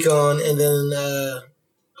Your Freak On, and then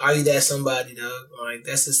Are You That Somebody, dog? Like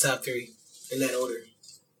that's his top 3 in that order.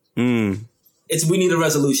 It's We Need a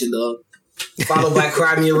Resolution, dog. Followed by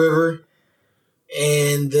Cry Me a River.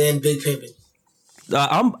 And then Big Pimpin'.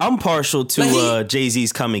 I'm partial to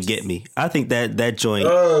Jay-Z's "Come and Get Me." I think that joint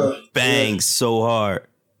bangs so hard.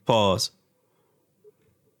 Pause.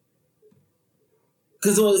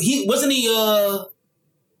 Because he wasn't the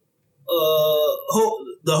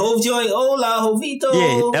Hove joint. Hola, Jovito.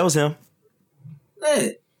 Yeah, that was him.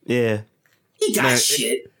 Man, Yeah. he got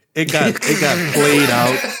shit. It got played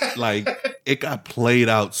out it got played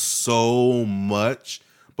out so much.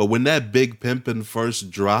 But when that Big Pimpin' first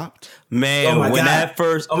dropped, Man, Oh my God. that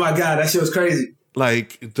first Oh my God, that shit was crazy.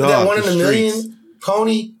 like That dog, one in the a streets. million,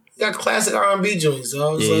 Pony. He got classic R&B joints. So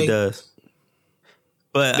I was he does.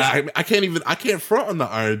 But I can't front on the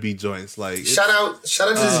R&B joints. Like shout out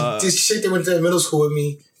to this chick that went to middle school with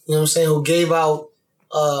me. You know what I'm saying? Who gave out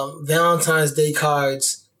Valentine's Day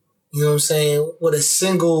cards. You know what I'm saying? With a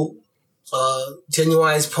single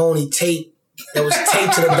Genuine's Pony tape that was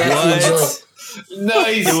taped to the back of the joint.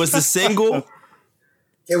 Nice. it was the single.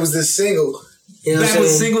 It was the single. You know what Back I'm when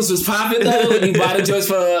saying? singles was popping though, and you bought the joints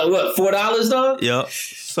for what, $4 though? Yep.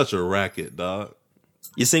 such a racket, dog.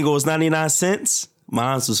 Your single was 99 cents.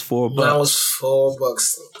 Mine was $4. Mine was $4.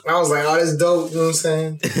 I was like, oh, that's dope. You know what I'm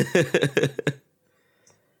saying?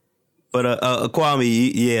 But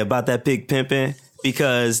Kwame, yeah, about that Big Pimpin',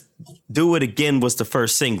 because "Do It Again" was the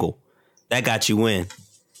first single that got you in,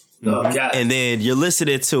 Oh God. and then you're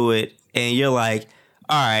listening to it, and you're like,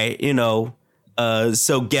 all right,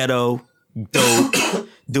 so ghetto, dope.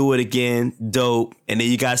 Do It Again, dope, and then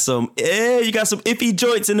you got some iffy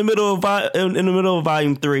joints in the middle of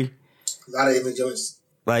volume 3. A lot of even joints.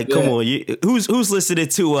 Like, come on, who's listening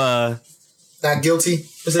to Not Guilty.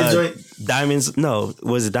 What's that joint? Diamonds? No,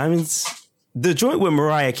 was it Diamonds? The joint with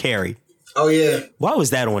Mariah Carey. Oh yeah, Why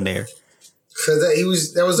was that on there?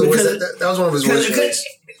 because that was one of his worst joints.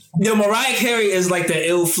 Mariah Carey is like the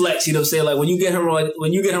ill flex, you know what I'm saying? Like when you get her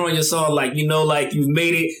on your song, like like you've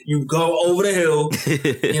made it, you go over the hill, you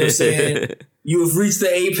know what I'm saying? You have reached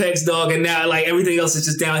the apex, dog, and now like everything else is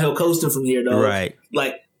just downhill coasting from here, dog. Right.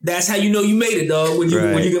 Like that's how you know you made it, dog. When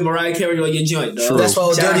you get Mariah Carey on your joint, dog. That's why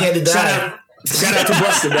Old Dirty had to die. Shout out to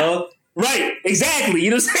Buster, dog. Right, exactly. You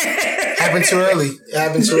know what I'm saying? Happened too early. It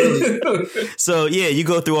happened too early. So yeah, you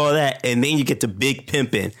go through all that, and then you get to Big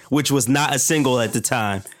Pimpin', which was not a single at the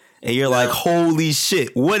time, and you're like, holy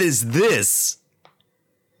shit, what is this?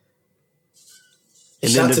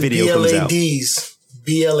 And Shout then the to video comes out. BLADs.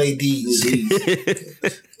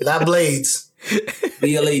 Not blades.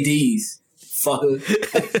 BLADs. Fucker.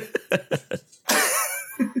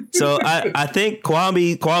 So I think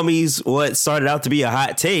Kwame's what started out to be a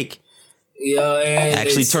hot take Yeah, and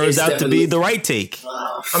actually turns out to be the right take.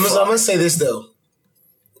 I'm gonna say this though.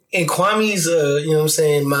 In Kwame's you know what I'm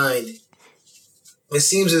saying, mind, it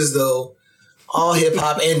seems as though all hip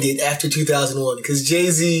hop ended after 2001 because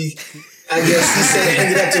Jay-Z, I guess he said it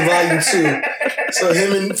ended after volume 2. So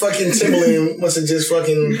him and fucking Timbaland must have just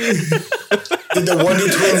fucking did the Wonder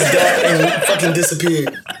Twins that and fucking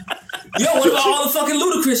disappeared. Yo, what about all the fucking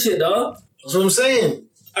ludicrous shit, dog? That's what I'm saying.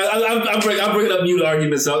 I'm bringing up mute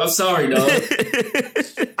arguments, dog. I'm sorry, dog.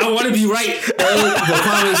 I want to be right, dog, but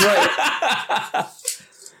Kwame's right.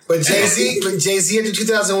 But Jay-Z after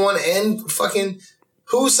 2001 and fucking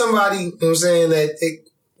who's somebody, you know what I'm saying, that it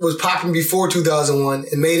was popping before 2001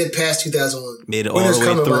 and made it past 2001. Made it all the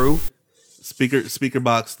way through. Speaker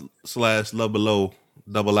Box / Love Below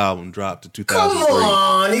double album dropped to Come 2003.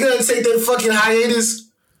 on, you gonna take that fucking hiatus?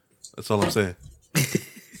 That's all I'm saying.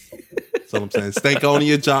 That's all I'm saying.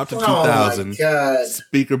 Stankonia dropped to 2000. Oh my God.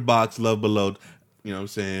 Speaker Box Love Below, you know what I'm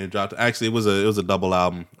saying, dropped. Actually, it was a double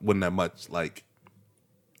album. Wasn't that much, like,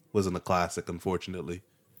 wasn't a classic, unfortunately.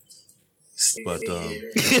 But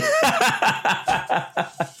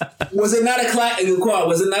Was it not a classic?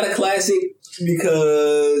 Was it not a classic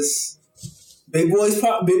because Big Boys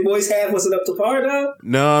had wasn't up to par, dog?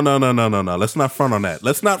 no. Let's not front on that.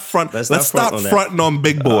 Let's stop fronting on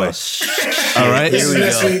Big Boy. All right, This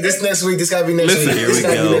next week. This gotta be next week. This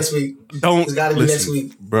gotta be next week. It's gotta be next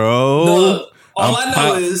week. bro. No, all I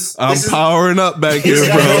know is I'm powering up back here,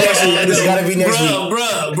 bro. This gotta be next week.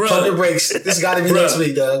 Bro. Pump the brakes. This gotta be next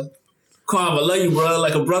week, dog. Kwame, I love you, bro,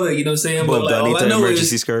 like a brother. You know what I'm saying? But like, I need all I the know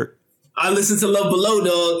emergency is skirt. I listened to Love Below,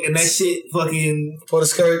 dog, and that shit fucking Pull the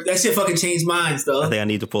skirt. that shit fucking changed minds, I dog. think I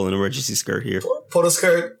need to pull an emergency skirt here. Pull the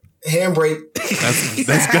skirt. Handbrake.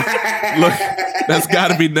 That's got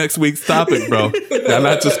to be next week's topic, bro. Y'all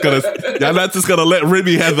not just gonna let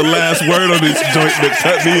Remy have the last word on this joint that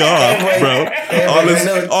cut me off, bro.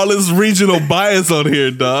 All this regional bias on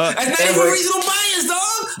here, dog. That's not even regional bias, dog.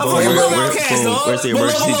 I fucking love Outkast, dog. Where's the But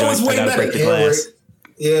emergency Love Below was joint? I way gotta better. break the glass.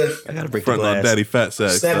 Yeah. I gotta break the Fronting on glass. Daddy Fat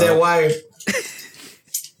Sack. Snap that wire.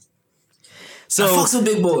 So fucks with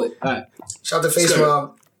Big Boy. All right. Shout out to Face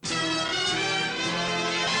Mob.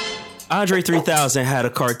 Andre 3000 had a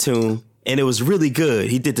cartoon, and it was really good.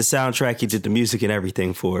 He did the soundtrack, he did the music and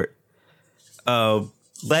everything for it.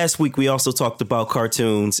 Last week, we also talked about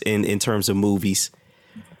cartoons in terms of movies.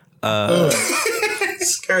 Scary.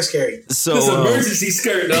 So It's an emergency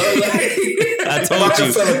skirt, dog. I told you,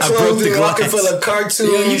 I broke the glass. Full of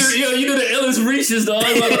cartoons. You do the illest reaches, dog,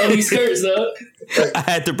 on these skirts, dog. I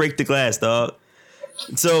had to break the glass, dog.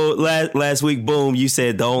 So last week, boom, you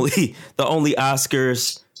said the only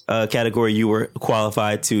Oscars category you were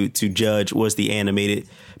qualified to judge was the animated,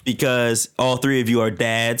 because all three of you are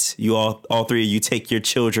dads. You all three of you take your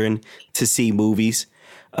children to see movies.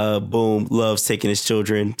 Boom loves taking his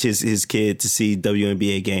kid to see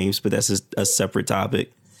WNBA games, but that's a separate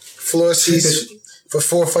topic. Floor seats for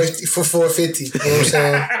 $450. You know what I'm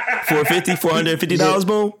saying? $450,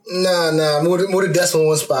 boom? Nah. More the decimal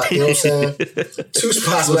one spot. You know what I'm saying? 2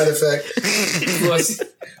 spots, matter of fact.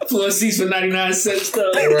 Floor seats for 99 cents,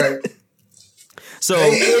 dog. Right. So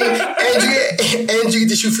And you get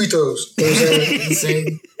to shoot free throws. You know what I'm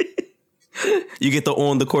saying? you get the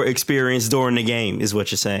on the court experience during the game, is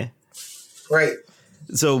what you're saying. Right.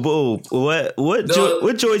 So, boom, what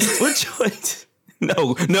choice?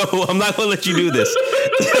 No, I'm not gonna let you do this.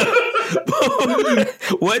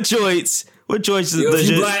 What choice?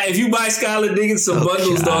 If you buy Skylar Diggins some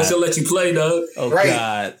bundles, dog, she'll let you play, dog. Oh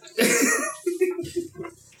Right.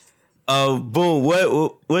 God. Boom.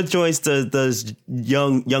 What joints does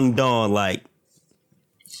young Dawn like?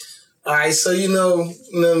 All right, so you know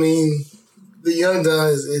what I mean. The young Don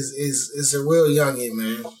is a real youngin',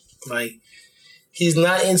 man. Like, he's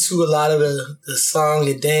not into a lot of the song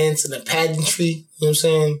and dance and the pageantry. You know what I'm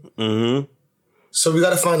saying? Mm-hmm. So we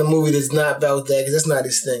got to find a movie that's not about that, because that's not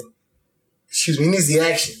his thing. Excuse me, he needs the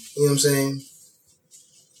action. You know what I'm saying?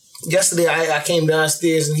 Yesterday, I came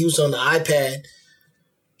downstairs and he was on the iPad.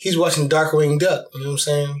 He's watching Darkwing Duck. You know what I'm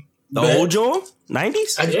saying? The old John?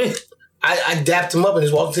 90s? I dapped him up and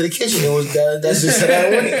just walked to the kitchen. That's just how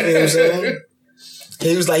that went. You know what I'm saying?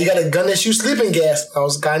 He was like, "You got a gun that shoots sleeping gas?" I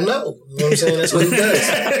was like, "I know." You know what I'm saying? That's what he does.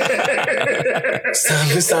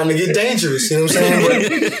 It's time to get dangerous. You know what I'm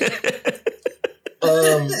saying?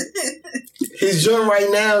 But, his joint right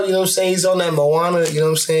now, you know what I'm saying? He's on that Moana. You know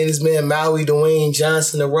what I'm saying? His man Maui, Dwayne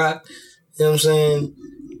Johnson, The Rock. You know what I'm saying?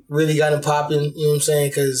 Really got him popping. You know what I'm saying?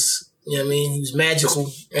 Because, you know what I mean? He was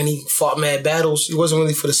magical and he fought mad battles. He wasn't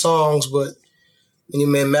really for the songs, but when your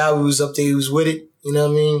man Maui was up there, he was with it. You know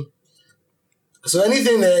what I mean? So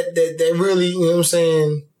anything that really, you know what I'm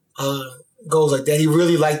saying, goes like that. He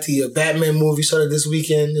really liked the Batman movie started this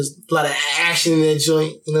weekend. There's a lot of action in that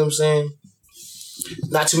joint. You know what I'm saying?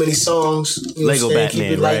 Not too many songs. You know Lego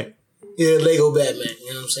Batman, right? Yeah, Lego Batman. You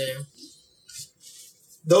know what I'm saying?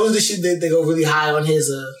 Those are the shit that they go really high on his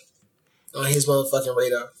motherfucking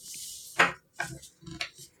radar.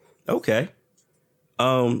 Okay.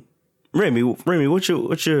 Remy, what's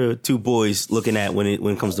your two boys looking at when it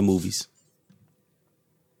comes to movies?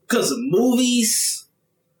 Because of movies,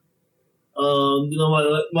 you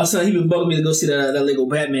know, my son, he been bugging me to go see that Lego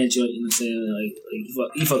Batman joint. You know what I'm saying? Like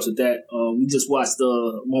he fucks with that. We just watched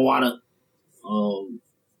Moana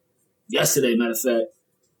yesterday, matter of fact.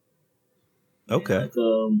 Okay.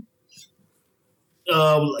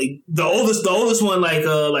 Like the oldest one,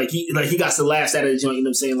 like he got the laughs out of the joint. You know what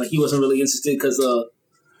I'm saying? Like he wasn't really interested because the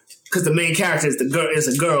main character is a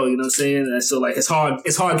girl. You know what I'm saying? And so like it's hard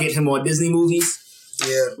getting him on Disney movies.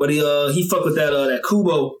 Yeah, but he fucked with that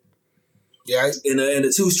Kubo. Yeah, in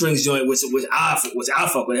the 2 strings joint, which I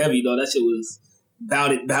fuck with heavy though. That shit was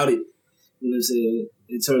bout it. You know what I'm saying?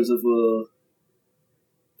 In terms of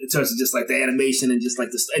just like the animation and just like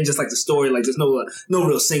the story. Like there's no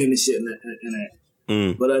real singing and shit in that.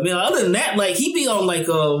 But I mean, other than that, like he be on like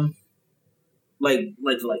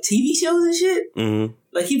TV shows and shit. Mm-hmm.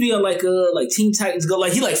 Like he be on like Teen Titans Go.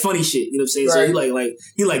 Like he like funny shit. You know what I'm saying? Right. So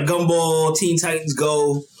he like Gumball, Teen Titans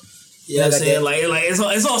Go. You know what I'm saying? Like it's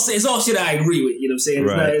all shit I agree with. You know what I'm saying?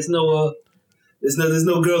 Right. There's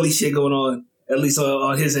no girly shit going on. At least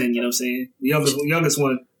on his end. You know what I'm saying? The youngest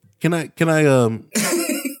one. Can I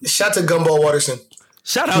shout to Gumball Watterson.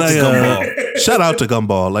 Shout out to Gumball. Shout out to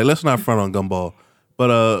Gumball. Like let's not front on Gumball.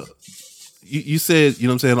 But you said, you know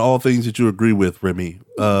what I'm saying, all things that you agree with, Remy.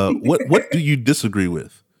 What do you disagree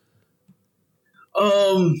with?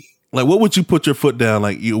 Like what would you put your foot down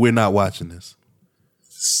like we're not watching this?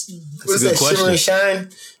 What's that, question. Shimmer and Shine?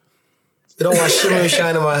 They don't want Shimmer and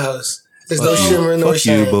Shine in my house. There's no shimmer and no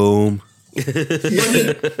shine. You, boom.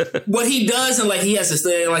 What he does, and like he has to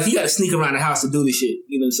stay, like he got to sneak around the house to do this shit.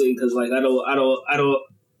 You know what I'm saying? Because like I don't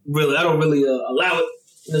really allow it.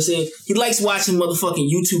 You know what I'm saying? He likes watching motherfucking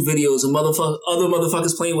YouTube videos of other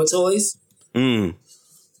motherfuckers playing with toys. Mm.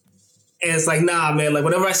 And it's like, nah, man. Like,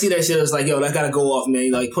 whenever I see that shit, it's like, yo, that gotta go off,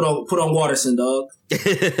 man. Like, put on Waterson, dog.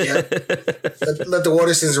 Yeah. Let the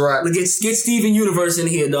Watersons rock. Like, get Steven Universe in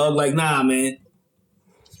here, dog. Like, nah, man.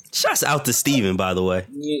 Shouts out to Steven, by the way.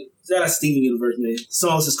 Yeah, shout out to Steven Universe, man.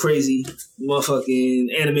 Songs is crazy.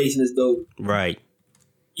 Motherfucking animation is dope. Right.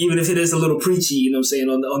 Even if it is a little preachy, you know what I'm saying,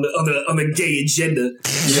 on the gay agenda. You know what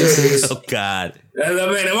I'm saying? Oh God.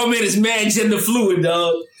 My man is mad gender fluid,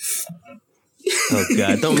 dog. Oh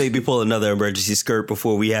God. Don't make me pull another emergency skirt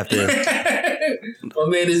before we have to. My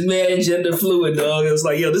man is mad gender fluid, dog. It was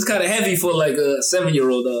like, yo, this kind of heavy for like a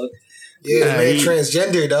 7-year-old, dog. Yeah, man,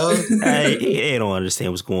 transgender, dog. They don't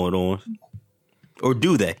understand what's going on. Or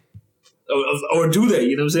do they? Or do they?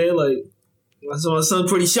 You know what I'm saying? Like, my son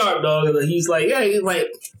pretty sharp, dog. And he's like, yeah, he's like,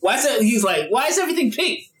 why is everything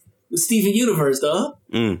pink with Steven Universe, dog?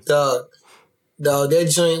 Mm. Dog,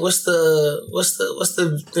 that joint. What's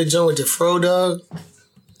the joint with the fro, dog?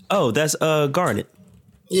 Oh, that's Garnet.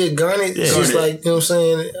 Yeah, Garnet. It's just like, you know what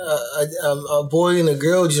I'm saying, a boy and a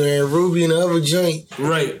girl joint, Ruby and the other joint,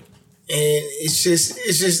 right? And it's just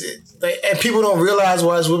like, and people don't realize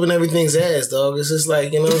why it's whipping everything's ass, dog. It's just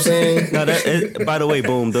like, you know what I'm saying. No, by the way,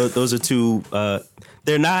 boom. Those are two.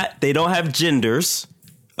 They don't have genders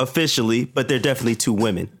officially, but they're definitely two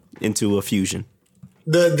women into a fusion.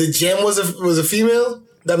 The gem was a female.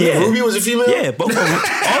 Ruby was a female. Yeah, both of them,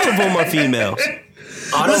 all of them are female.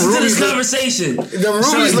 Listen to this conversation. The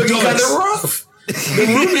Ruby's looking kind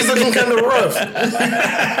of rough.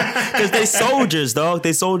 Because they soldiers, dog.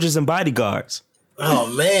 They soldiers and bodyguards. Oh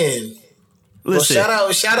man. Listen.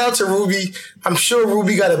 Well, shout out to Ruby. I'm sure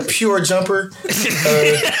Ruby got a pure jumper. Here we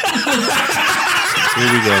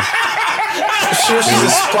go. I'm sure she's a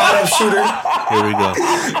spot up shooter. Here we go.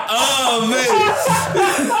 Oh man.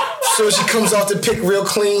 So she comes off the pick real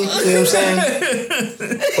clean. You know what I'm saying?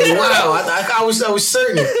 But wow, I was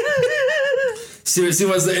certain. See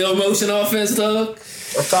what's the ill motion offense, dog?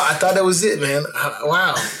 I thought that was it, man.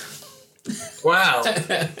 Wow.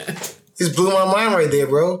 Just blew my mind right there,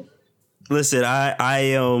 bro. Listen, I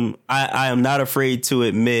am not afraid to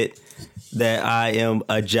admit that I am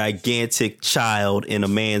a gigantic child in a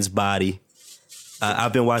man's body.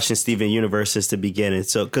 I've been watching Steven Universe since the beginning.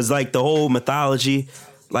 So, because like the whole mythology,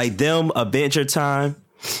 like them Adventure Time,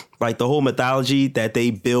 like the whole mythology that they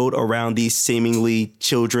build around these seemingly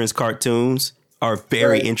children's cartoons are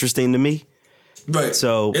very interesting to me. Right.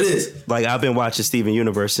 So it is. Like I've been watching Steven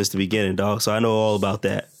Universe since the beginning, dog. So I know all about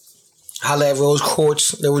that. Holla at Rose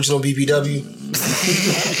Quartz, the original BBW.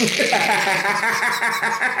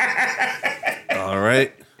 All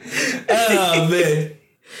right. Oh man.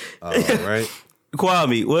 All right.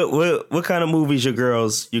 Kwame, what kind of movies your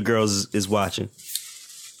girls is watching?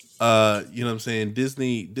 You know what I'm saying?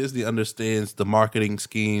 Disney Girls. understands the marketing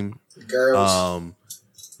scheme.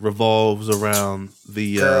 Revolves around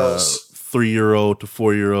the 3-year-old to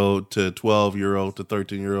 4-year-old to 12-year-old to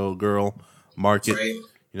 13-year-old girl market. Right.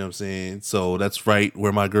 You know what I'm saying? So that's right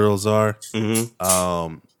where my girls are.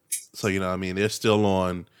 Mm-hmm. So you know what I mean? They're still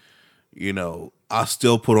on, you know, I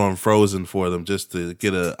still put on Frozen for them just to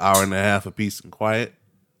get an hour and a half of peace and quiet.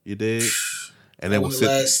 You did? And they will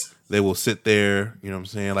sit there, you know what I'm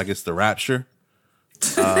saying, like it's the rapture.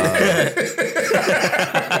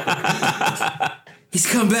 He's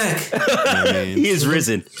come back. You know what I mean? He is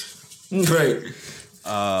risen. Right.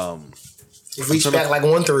 He reached back like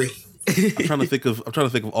 1-3. I'm trying to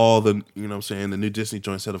think of all the, you know what I'm saying, the new Disney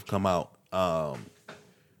joints that have come out.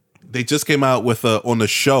 They just came out with on the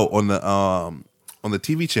show on the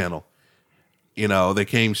TV channel. You know, they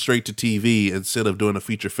came straight to TV instead of doing a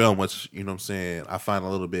feature film, which, you know what I'm saying, I find a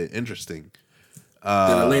little bit interesting.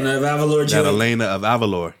 That Elena of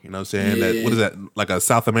Avalor. You know what I'm saying? Yeah. What is that? Like a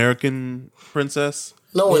South American princess?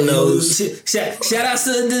 No one knows. Shout out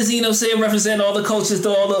to Disney, you know what I'm saying, representing all the cultures, to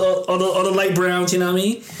all the light browns, you know what I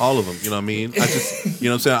mean? All of them, you know what I mean? I just, you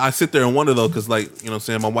know what I'm saying? I sit there and wonder though, because like, you know what I'm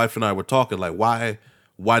saying, my wife and I were talking, like, why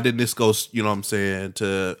didn't this go, you know what I'm saying,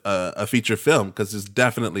 to a feature film? Because it's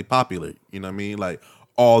definitely popular, you know what I mean? Like,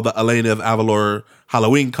 all the Elena of Avalor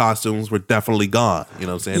Halloween costumes were definitely gone, you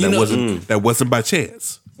know what I'm saying? That wasn't by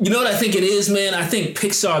chance. You know what I think it is, man? I think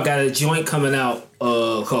Pixar got a joint coming out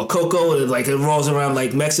called Coco, and like it rolls around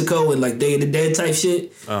like Mexico and like Day of the Dead type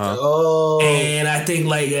shit. Uh-huh. Oh. And I think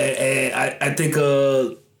like I think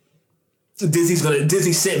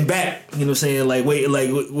Disney's sitting back, you know what I'm saying,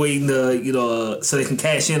 waiting to, you know, so they can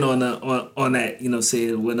cash in on that, you know what I'm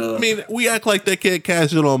saying, when I mean, we act like they can't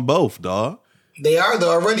cash in on both, dog. They are though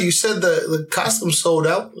already. You said the costume sold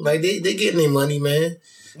out. Like they getting their money, man.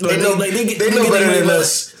 They know better than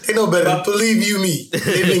us. They know better. Believe you me. They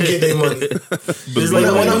didn't get their money. It's like,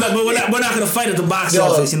 we're not gonna fight at the box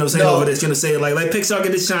office, you know what I'm saying, over this. You know what I'm saying? Like Pixar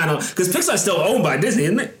get this shine on. Because Pixar's still owned by Disney,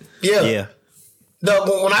 isn't it? Yeah.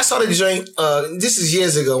 When I saw the joint, this is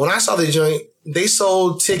years ago. When I saw the joint, they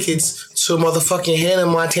sold tickets to a motherfucking Hannah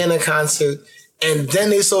Montana concert, and then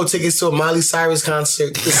they sold tickets to a Miley Cyrus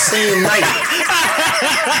concert the same night.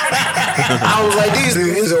 I was like, these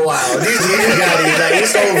niggas are wild. These niggas got it. Like,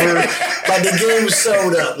 it's over. Like, the game was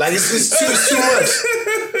sold up. Like, it's too much.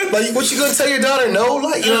 Like, what you gonna tell your daughter? No?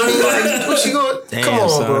 Like, you know what I mean? Like, what you gonna... Damn, come on,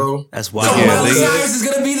 son. bro. That's wild. Miley Cyrus is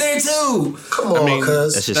gonna be there too. Come on,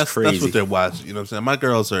 cuz. That's just crazy. That's what they're watching. You know what I'm saying? My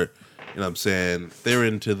girls are, you know what I'm saying, they're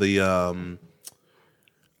into the,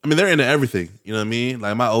 they're into everything. You know what I mean?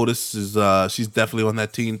 Like, my oldest is, she's definitely on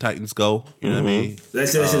that Teen Titans Go. You know what I mean? That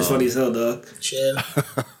shit's funny as hell, dog. Yeah.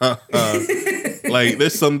 Like,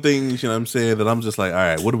 there's some things, you know what I'm saying, that I'm just like, all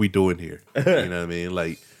right, what are we doing here? You know what I mean?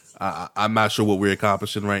 Like, I'm not sure what we're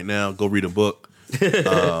accomplishing right now. Go read a book.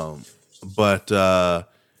 But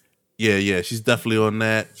she's definitely on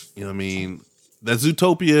that. You know what I mean? That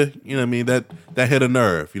Zootopia, you know what I mean? That hit a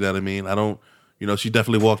nerve. You know what I mean? I don't, you know, she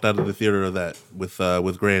definitely walked out of the theater of that with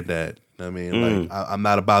Granddad. You know what I mean? Like, I'm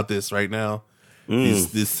not about this right now.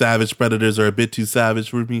 These savage predators are a bit too savage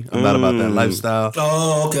for me. I'm not about that lifestyle.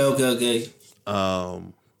 Oh, okay.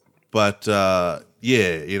 But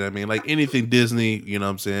you know what I mean? Like, anything Disney, you know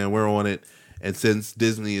what I'm saying? We're on it. And since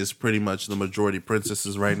Disney is pretty much the majority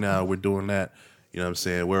princesses right now, we're doing that. You know what I'm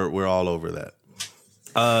saying? We're all over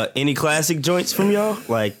that. Any classic joints from y'all?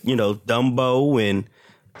 Like, you know, Dumbo and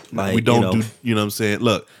like, we don't do, you know what I'm saying?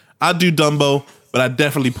 Look, I do Dumbo, but I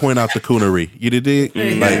definitely point out the coonery. You dig?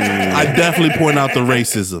 Like, I definitely point out the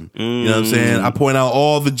racism. You know what I'm saying? I point out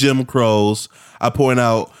all the Jim Crows. I point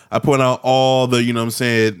out all the, you know what I'm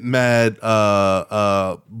saying, mad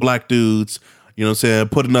black dudes, you know what I'm saying,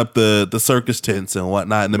 putting up the circus tents and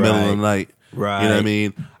whatnot in the middle of the night. Right. You know what I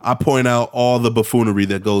mean? I point out all the buffoonery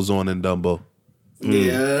that goes on in Dumbo.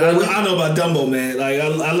 Yeah, I know about Dumbo, man. Like, I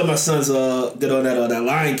let my sons get on that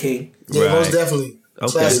Lion King. Yeah, most definitely.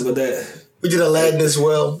 Okay. Classic. With that. We did Aladdin as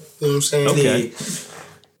well. You know what I'm saying? Okay. Yeah.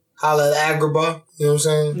 Holla at Agrabah. You know what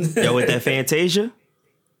I'm saying? Yo, with that Fantasia?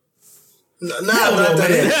 Not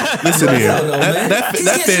that. Listen here. That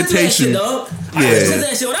Fantasia. That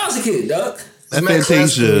Yeah. shit when I was a kid, dog. That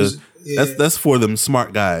Fantasia, that's for them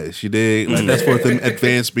smart guys, you dig? Like, that's for them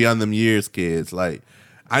advanced beyond them years kids. Like,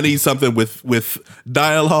 I need something with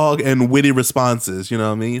dialogue and witty responses, you know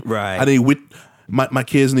what I mean? Right. I need my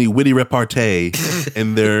kids need witty repartee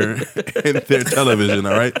in their television,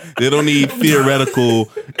 all right? They don't need theoretical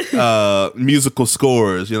musical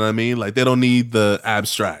scores, you know what I mean? Like, they don't need the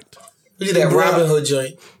abstract. We did that Robin Hood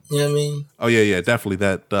joint. You know what I mean? Oh yeah, definitely.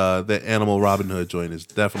 That animal Robin Hood joint is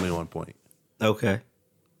definitely on point. Okay.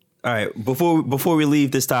 All right. Before we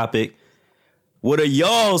leave this topic, what are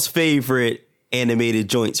y'all's favorite animated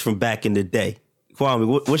joints from back in the day?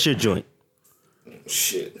 Kwame, what's your joint?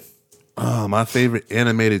 Shit. Oh, my favorite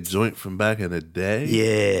animated joint from back in the day?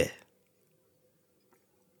 Yeah.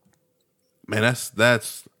 Man, that's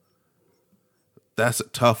a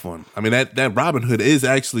tough one. I mean, that Robin Hood is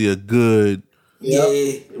actually a good.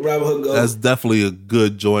 Yeah, Robin Hood Go. That's definitely a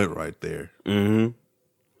good joint right there. Mm-hmm.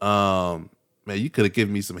 Man, you could have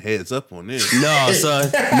given me some heads up on this. No, son.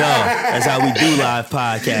 No. That's how we do live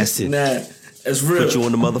podcasting. Nah, that's real. Put you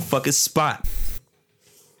on the motherfucking spot.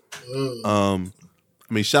 I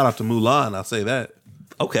mean, shout out to Mulan. I'll say that.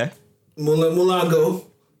 Okay. Mulan Go.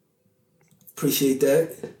 Appreciate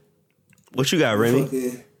that. What you got,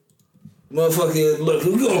 Remy? Motherfucking, look,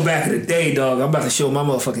 we going back in the day, dog. I'm about to show my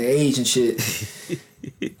motherfucking age and shit.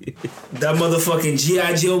 That motherfucking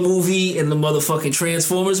G.I. Joe movie and the motherfucking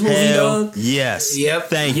Transformers movie, dog. Yes. Yep.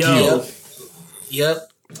 Thank you. Yep.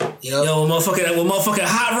 Yo, when motherfucking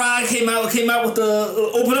Hot Rod came out with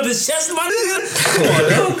the open up his chest, my nigga. Come on,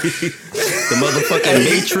 dog. The motherfucking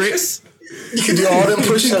Matrix. You can do all them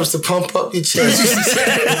push-ups to pump up your chest.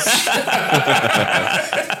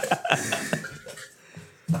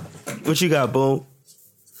 What you got, Boom?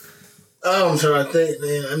 I'm trying to think,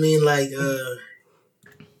 man. I mean, like,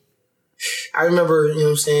 I remember, you know what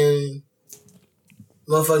I'm saying,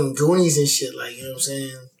 motherfucking Goonies and shit, like, you know what I'm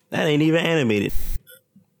saying? That ain't even animated.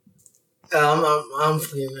 I'm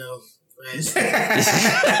fucking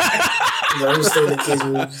I'm still in the kids'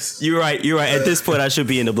 movies. You're right. At this point, I should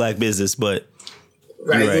be in the black business, but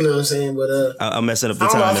Right, right. you know what I'm saying? But I'm messing up the I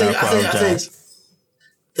don't know, time. I apologize.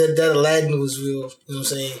 I think that Aladdin was real, you know what I'm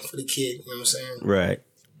saying, for the kid, you know what I'm saying? Right.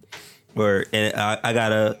 And I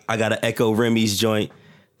gotta echo Remy's joint.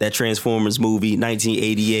 That Transformers movie,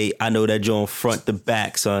 1988. I know that joint front to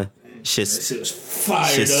back, son. Shit's That shit was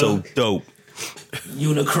fire, shit's so dog. dope.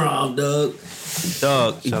 Unicron, dog.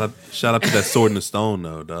 Dog. Shout out to that Sword in the Stone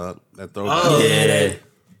though, dog. That throwback. Oh, Yeah.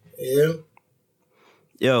 Yeah.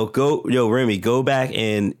 Yo, Remy, go back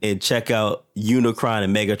and check out Unicron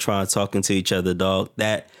and Megatron talking to each other, dog.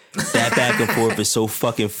 That back and forth is so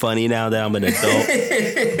fucking funny now that I'm an adult.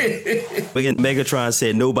 But Megatron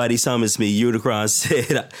said, "Nobody summons me." Unicron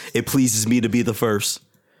said, "It pleases me to be the first."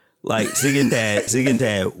 Like singing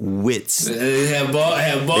that wits. Have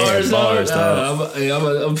bars, bars, dog. I'm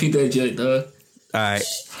gonna peep that joint, dog. All right,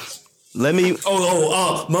 let me.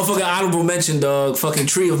 Motherfucking honorable mention, dog. Fucking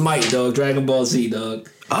Tree of Might, dog. Dragon Ball Z, dog.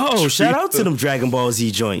 Oh, shout out to them Dragon Ball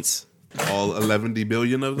Z joints. All 11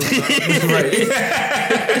 billion of them. Dog?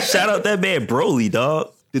 Right. Shout out that man Broly,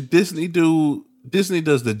 dog. Did Disney do? Disney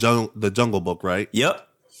does the Jungle Book, right? Yep.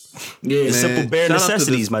 Yeah. The simple bare shout out to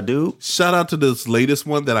necessities, this- my dude. Shout out to this latest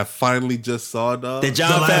one that I finally just saw, dog. The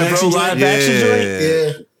John live action Favreau joint? live action joint.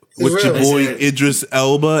 Yeah. With It's your real. boy That's it. Idris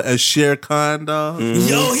Elba as Shere Khan, dog.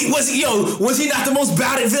 Was he not the most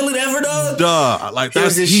bouted villain ever, dog? Duh, like He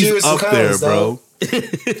was that's the he's shootest up of there, cons, bro.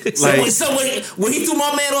 So when he threw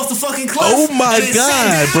my man off the fucking cliff. Oh my and then God,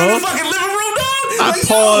 sat down bro. in the fucking living room, dog. I Like,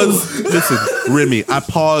 paused. yo. Listen, Remy, I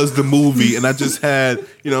paused the movie and I just had,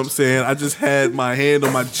 you know what I'm saying? I just had my hand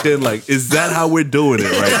on my chin, like, is that how we're doing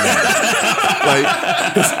it right now? Like,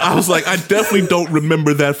 'cause I was like, I definitely don't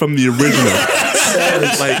remember that from the original.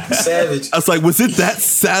 Savage. Like, Savage. I was like, was it that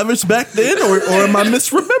savage back then, or am I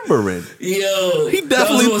misremembering? Yo, He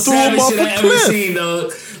definitely that was the most threw him savage off shit a I ever cliff. seen,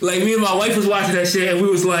 dog. Like me and my wife was watching that shit, and we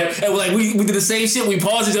was like, we did the same shit. We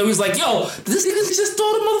paused each other. We was like, yo, did this nigga just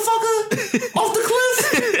throw the motherfucker off the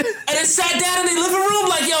cliff? And then sat down in the living room,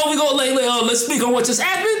 like, yo, we go let's speak on what just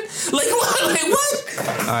happened. Like what? Like what?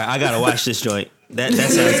 All right, I gotta watch this joint. That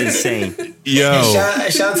sounds insane. Yo,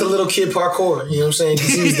 Shout out to Little Kid Parkour. You know what I'm saying? 'Cause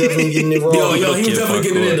he was definitely getting it wrong. Yo, he was Kid definitely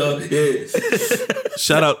getting it in, parkour. dog. Yeah.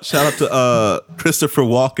 shout out to Christopher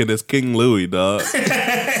Walken as King Louis, dog.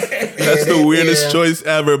 That's the weirdest Yeah. choice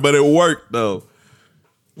ever, but it worked though.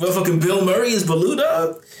 Motherfucking Bill Murray is Baloo,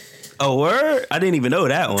 dog. Oh, word? I didn't even know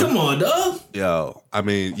that one. Come on, dog. Yo, I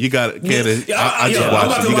mean, you got it. Candace, Yo, I just I'm watched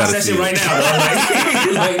about it. to You watch got to that see shit it. right now,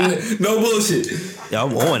 bro. Like no bullshit. Yeah,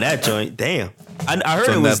 I'm on that joint. Damn. I heard It's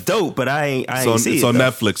it on was Netflix. dope, but I ain't see It's it. on though.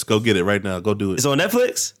 Netflix. Go get it right now. Go do it. It's on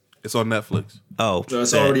Netflix? It's on Netflix. Oh,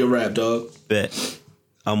 It's bet, already a rap, dog. bet.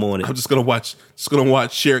 I'm on it. I'm just gonna watch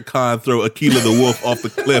Shere Khan throw Akela the Wolf off the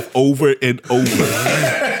cliff over and over.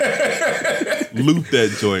 Loop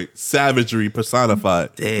that joint. Savagery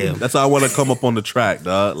personified. Damn. That's how I want to come up on the track,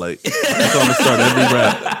 dog. Like that's how I want to start every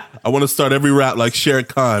rap. I want to start every rap like Shere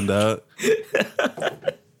Khan, dog.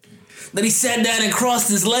 Then he sat down and crossed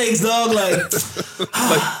his legs, dog. Like,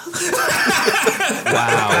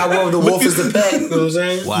 Wow. Power of the wolf is the pack. You know what I'm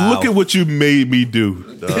saying? Wow. Look at what you made me do,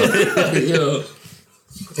 dog. yo,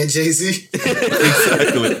 And Jay-Z.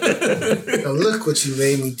 Exactly. Now look what you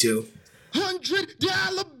made me do.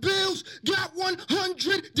 $100 bills, got $100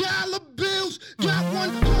 bills, got $100 bills, got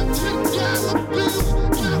 $100 bills,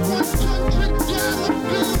 got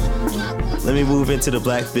 $100. Let me move into the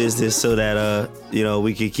black business so that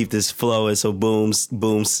we can keep this flowing so Boom's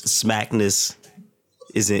smackness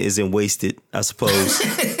isn't wasted, I suppose.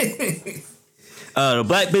 The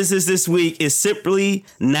black business this week is Simply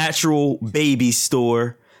Natural Baby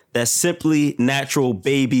Store. That's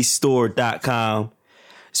simplynaturalbabystore.com.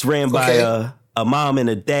 It's ran by a mom and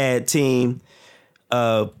a dad team.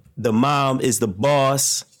 The mom is the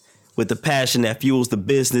boss with the passion that fuels the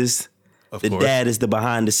business. Of The course. dad is the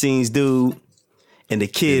behind the scenes dude. And the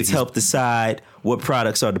kids help decide what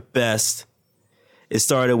products are the best. It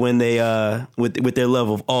started when they with their love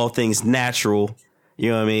of all things natural.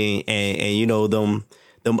 You know what I mean? And you know them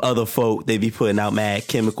other folk, they be putting out mad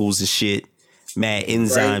chemicals and shit, mad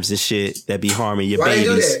enzymes and shit that be harming your Why they do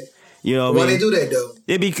babies. that? You know what Why I mean? they do that though?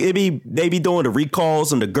 They be doing the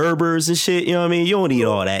recalls and the Gerbers and shit. You know what I mean? You don't need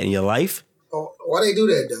all that in your life. Oh, why they do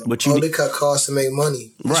that though? What you they cut costs to make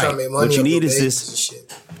money. They try to Right. make money What you off need the is babies this- and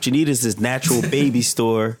shit. What you need is this natural baby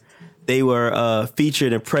store. They were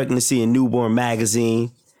featured in Pregnancy and Newborn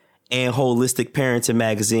magazine and Holistic Parenting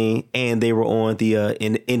magazine, and they were on the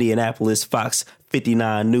in Indianapolis Fox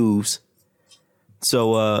 59 News.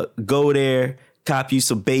 So go there, cop you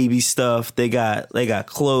some baby stuff. They got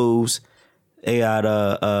clothes. They got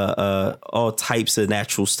all types of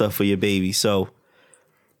natural stuff for your baby. So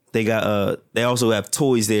they got they also have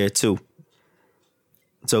toys there too.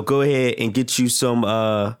 So go ahead and get you some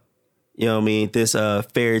you know what I mean, this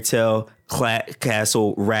fairy tale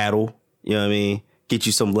castle rattle. You know what I mean? Get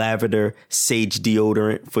you some lavender sage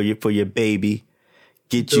deodorant for your baby.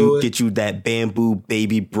 Get you that bamboo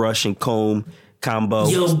baby brush and comb combo.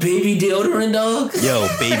 Yo, baby deodorant, dog. Yo,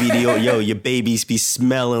 baby deodorant. Yo, your babies be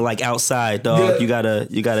smelling like outside, dog. You gotta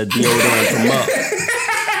deodorant them up.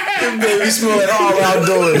 Baby smell like all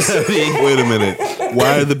outdoors. Wait a minute.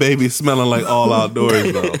 Why are the babies smelling like all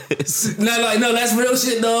outdoors though? No, that's real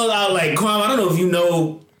shit, dog. I like Kwame. I don't know if you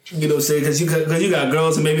know what I'm saying, because you got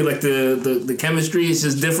girls and maybe like the chemistry is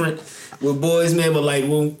just different with boys, man. But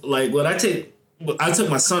when I took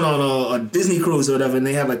my son on a Disney cruise or whatever, and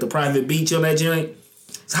they have like the private beach on that joint.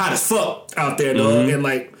 It's hot as fuck out there, dog, and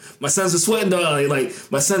like. My sons were sweating, dog. Like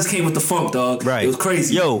my sons came with the funk, dog. Right. It was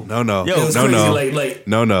crazy. No. It was crazy.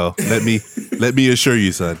 No. Let me assure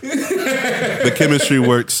you, son. The chemistry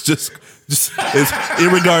works just it's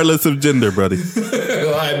irregardless of gender, buddy.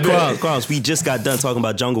 Cross, we just got done talking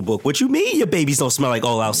about Jungle Book. What you mean your babies don't smell like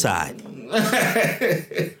all outside?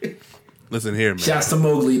 Listen here, man. Shouts to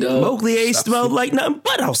Mowgli, dog. Mowgli ain't smelled like nothing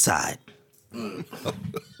but outside.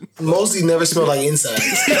 Mostly never smell like inside.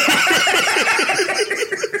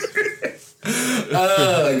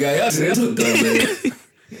 Oh, God. Y'all so dumb, man.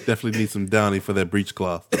 Definitely need some Downy for that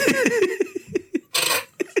breechcloth.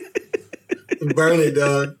 Burn it,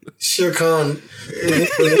 dog. Shere Khan.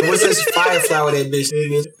 What's this fire flower that bitch?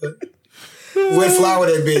 Wet flower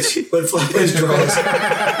that bitch. Wet flower his drawers.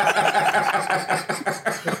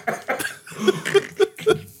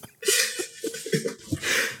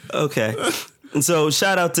 Okay. So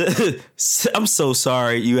shout out to I'm so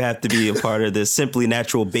sorry you have to be a part of this.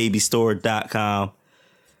 SimplyNaturalBabyStore.com.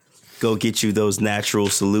 Go get you those natural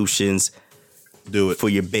solutions. Do it for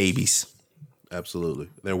your babies. Absolutely.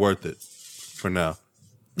 They're worth it for now.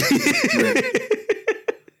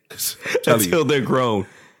 Until they're grown.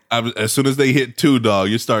 As soon as they hit 2, dog,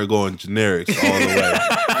 you start going generics all the way.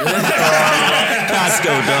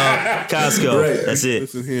 Costco, dog. Costco. Right. That's it.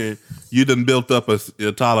 Listen here. You done built up a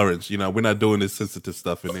tolerance. You know, we're not doing this sensitive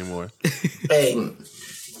stuff anymore. Hey,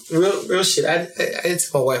 real shit. I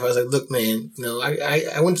told my wife, I was like, look, man, you know,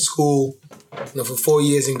 I went to school, you know, for 4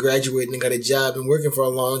 years and graduated and got a job and working for a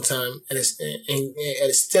long time and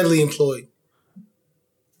steadily employed.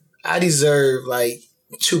 I deserve like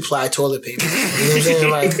 2-ply toilet paper. You know what I'm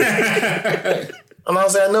saying? Like, and I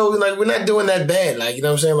was like, I know, like, we're not doing that bad. Like, you know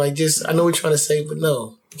what I'm saying? Like, just, I know what you're trying to say, but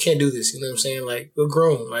no, we can't do this. You know what I'm saying? Like, we're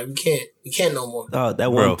grown. Like, we can't no more. Oh, that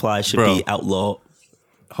 1-ply should be outlawed.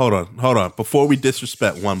 Hold on. Before we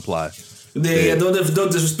disrespect 1-ply. Yeah, don't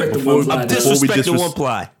disrespect the 1-ply. I'm disrespecting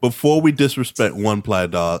 1-ply. Before we disrespect 1-ply,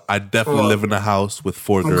 dog, I definitely live in a house with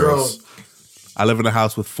 4 girls. Grown. I live in a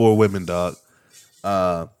house with 4 women, dog.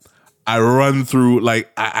 I run through,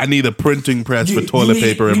 like, I need a printing press for toilet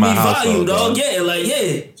paper in my house. Volume, dog. Yeah, like,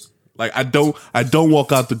 yeah. Like, I don't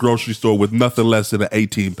walk out the grocery store with nothing less than an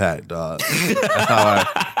 18-pack, dog.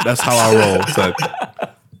 That's how I roll, son.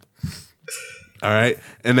 All right?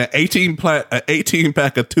 And an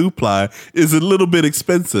 18-pack of 2-ply is a little bit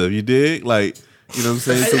expensive, you dig? Like, you know what I'm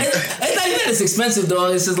saying? It's not even that it's expensive,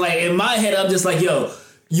 dog. It's just like, in my head, I'm just like, yo,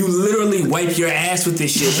 you literally wipe your ass with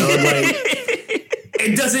this shit, dog. Like,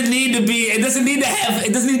 it doesn't need to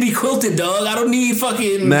be quilted, dog. I don't need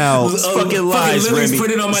fucking fucking lies, Remy.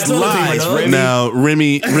 Printed on my toilet paper, dog. Remy. Now,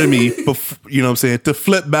 Remy, you know what I'm saying? To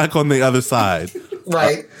flip back on the other side.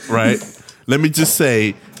 Right. Right? Let me just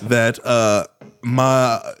say that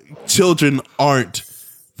my children aren't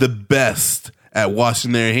the best at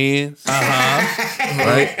washing their hands.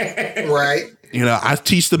 Right? Right. You know, I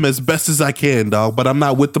teach them as best as I can, dog, but I'm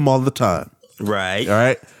not with them all the time. Right. All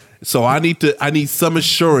right? So I need some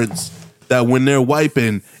assurance that when they're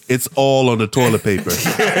wiping, it's all on the toilet paper.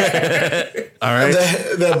 All right?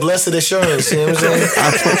 That blessed assurance, you know what I'm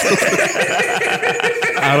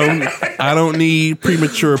saying? I don't need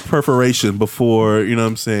premature perforation before, you know what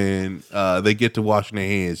I'm saying, they get to washing their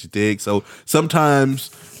hands, you dig? So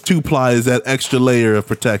sometimes 2-ply is that extra layer of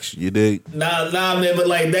protection, you dig? Nah, man, but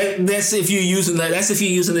like that's if you're using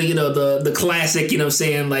the, you know, the classic, you know what I'm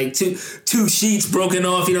saying, like two sheets broken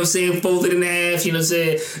off, you know what I'm saying, folded in half, you know what I'm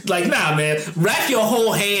saying? Like, nah, man, wrap your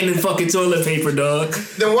whole hand in fucking toilet paper, dog.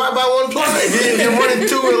 Then why buy 1-ply? You're running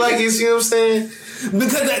through it like it's, you know what I'm saying?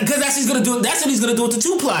 Because that's what he's gonna do. That's what he's gonna do with the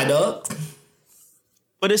 2-ply, dog.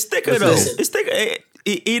 But it's thicker though. It's thicker.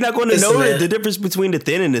 You're not going to know the difference between the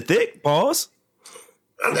thin and the thick. Pause.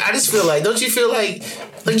 I just feel like, don't you feel like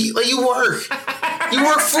you work? You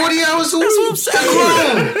work 40 hours a week. That's what I'm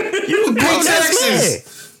saying. You pay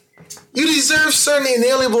taxes. You deserve certain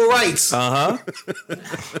inalienable rights. Uh-huh.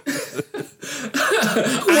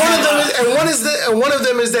 One of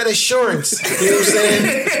them is that assurance. You know what I'm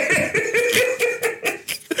saying?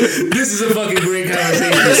 This is a fucking great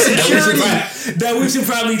conversation that we should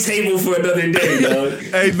probably table for another day, dog.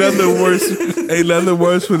 Ain't nothing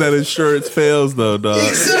worse when that insurance fails, though, dog.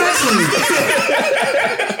 Exactly.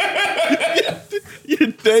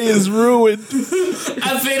 Your day is ruined.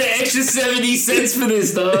 I paid an extra 70 cents for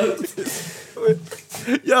this, dog.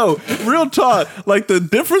 Yo, real talk. Like, the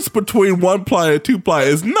difference between 1-ply and 2-ply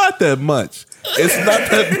is not that much. It's not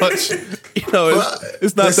that much. You know,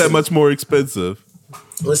 it's not that much more expensive.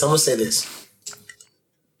 Listen, I'm gonna say this.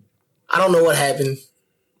 I don't know what happened.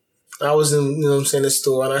 I was in, you know what I'm saying, the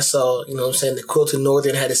store, and I saw, you know what I'm saying, the Quilted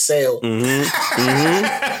Northern had a sale. And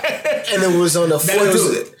it was on the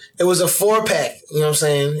it was a 4-pack, you know what I'm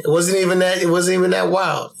saying? It wasn't even that wild. You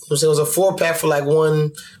know what I'm saying? It was a 4-pack for like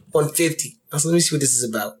 $150. I said, let me see what this is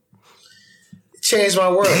about. It changed my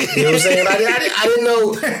world. You know what I'm saying? I didn't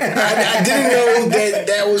know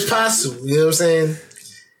that was possible. You know what I'm saying?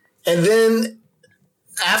 And then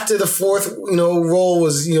after the fourth, you know, roll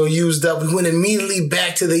was, you know, used up, we went immediately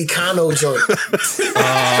back to the Econo joint.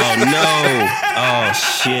 Oh no! Oh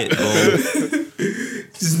shit, bro.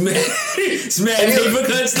 Just mad paper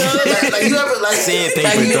cuts, dog. Like you ever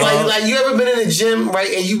you ever been in the gym,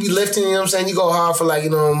 right? And you be lifting, you know what I'm saying? You go hard for like, you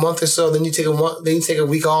know, a month or so, then you take a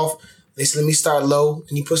week off. They say, let me start low,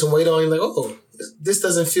 and you put some weight on. You're like, oh, this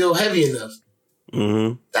doesn't feel heavy enough.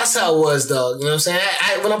 Mm-hmm. That's how it was, dog. You know what I'm saying?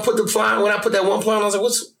 When I put that 1-ply on, I was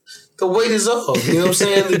like, the weight is off. You know what I'm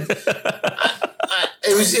saying?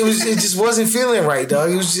 It just wasn't feeling right,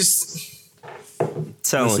 dog. It was just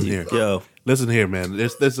telling you, yo. Listen here, man.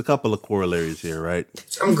 There's a couple of corollaries here, right?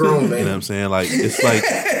 I'm grown, man. You know what I'm saying? Like, it's like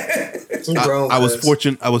I'm grown. I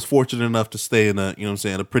was fortunate enough to stay in a, you know what I'm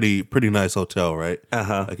saying, a pretty nice hotel, right?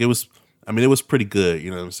 Like it was pretty good, you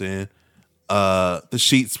know what I'm saying? The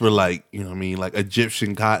sheets were like, you know what I mean, like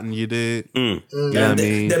Egyptian cotton, you did. You know what I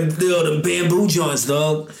mean? The bamboo joints,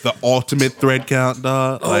 dog. The ultimate thread count,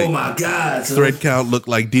 dog. Oh my God. Thread count looked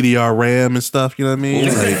like DDR RAM and stuff, you know what I mean?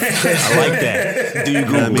 Like, I like that. Do you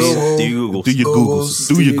Google? Do you Google? Do your Googles.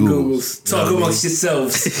 Do your Googles. Talk amongst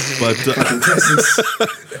yourselves. But, you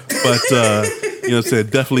know what I'm saying?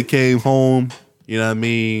 Definitely came home, you know what I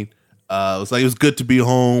mean? It was like, it was good to be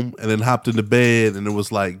home, and then hopped into bed, and it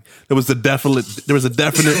was like there was a definite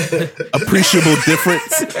appreciable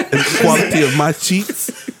difference in the quality of my sheets.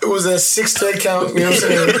 It was a 6-thread count, you know what I'm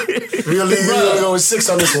saying? Really go with 6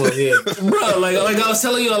 on this one, yeah. Bro, like I was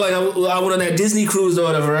telling you, like I went on that Disney cruise or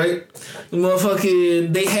whatever, right?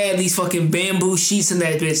 Motherfucking, they had these fucking bamboo sheets in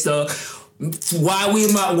that bitch, though. Why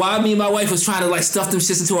me and my wife was trying to like stuff them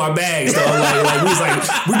shits into our bags, though. Like we was like,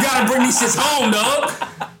 we gotta bring these shits home, dog.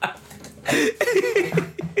 I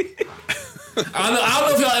don't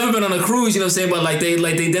know if y'all ever been on a cruise, you know what I'm saying, but like they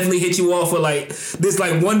definitely hit you off with like this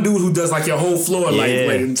like one dude who does like your whole floor, like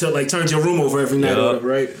until like turns your room over every night or whatever,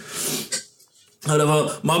 right?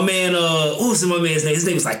 My man, what was my man's name? His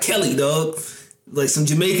name was like Kelly, dog, like some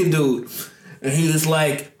Jamaican dude, and he was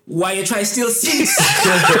like, "Why you try to steal sheets?"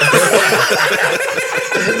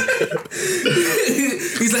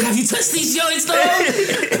 He's like, "Have you touched these joints,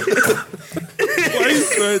 dog?" Why you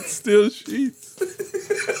trying to steal sheets?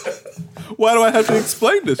 Why do I have to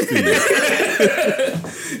explain this to you?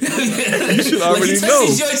 You should already like, know.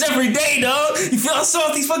 These joints every day, dog. You feel how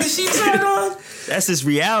soft these fucking sheets are, dog? That's his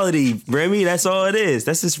reality, Remy. That's all it is.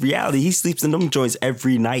 That's his reality. He sleeps in them joints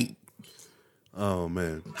every night. Oh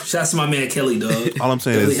man! Shouts to my man Kelly, dog. All I'm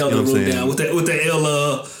saying is, held the room down with the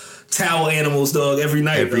ill towel animals, dog. Every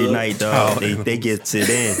night, dog. They get it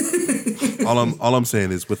in. All I'm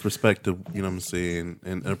saying is, with respect to, you know what I'm saying,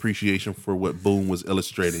 and appreciation for what Boom was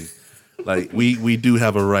illustrating, like we do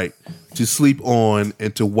have a right to sleep on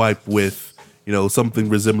and to wipe with, you know, something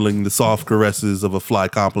resembling the soft caresses of a fly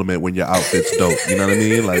compliment when your outfit's dope. You know what I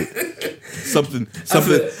mean? Like something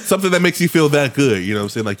that makes you feel that good. You know what I'm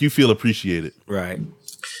saying? Like you feel appreciated. Right.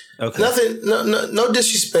 Okay. No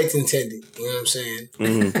disrespect intended. You know what I'm saying?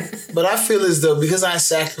 Mm-hmm. But I feel as though because I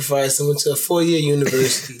sacrificed and went to a 4-year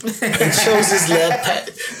university and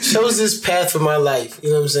chose this path for my life.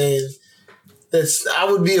 You know what I'm saying? I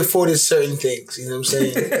would be afforded certain things. You know what I'm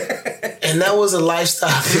saying? And that was a lifestyle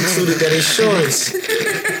that included that insurance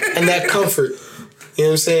and that comfort. You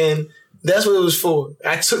know what I'm saying? That's what it was for.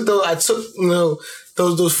 I took you know,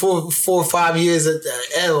 those 4 or 5 years at the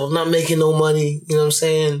L, not making no money, you know what I'm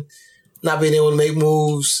saying? Not being able to make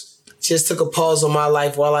moves. Just took a pause on my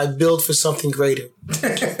life while I built for something greater. And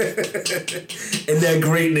that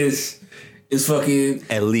greatness is fucking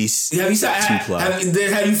at least 2-ply.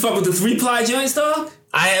 Have you fucked with the 3-ply joints, dog?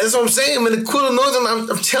 That's what I'm saying, man. The Quilted Northern,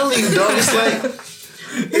 I'm telling you, dog.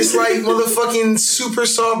 It's like motherfucking super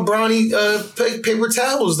soft brownie paper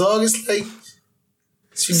towels, dog. It's like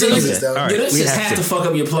It's ridiculous, Okay. dog. All right. Yeah, this We just have have to fuck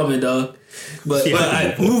up your plumbing, dog. But all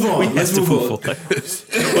right, move on. Let's move on. What are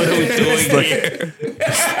we doing here?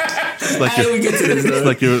 How do we get to this,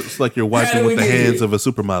 dog? It's like you're wiping with the hands of a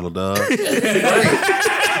supermodel, dog.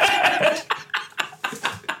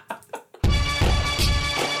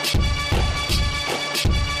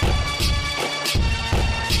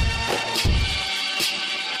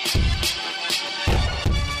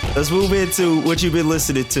 Let's move into what you've been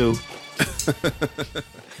listening to.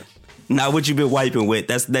 Not what you've been wiping with.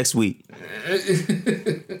 That's next week.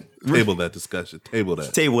 Table that discussion. Table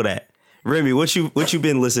that. Remy, what you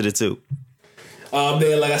been listening to?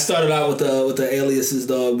 Man, like I started out with the aliases,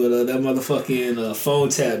 dog, but that motherfucking phone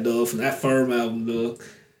tap, dog, from that Firm album, dog.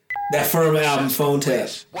 That Firm album, phone tap.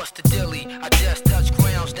 What's the dilly? I just touched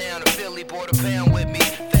grounds down in Philly, bought a pound with me.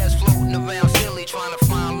 Fast floating around silly, trying to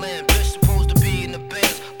find land. Bitch supposed to be in the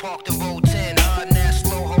Benz, parked in row 10. Hard and that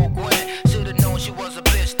slow whole Gwen. Should've known she was a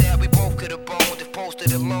bitch that we both could've boned. If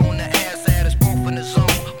posted alone, the ass had us both in the zone.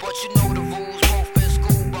 But you know the rules, both been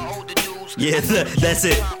schooled by older dudes. Yeah, that's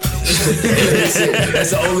it.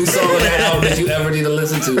 That's the only song on that album that you ever need to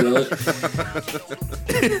listen to, dog.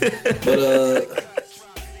 But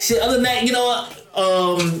shit. Other than that, you know what?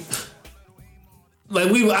 Like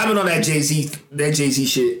I've been on that Jay-Z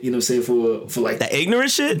shit. You know what I'm saying for like That ignorant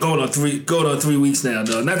shit. going on 3 weeks now,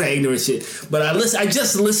 dog. Not that ignorant shit, but I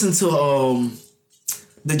just listened to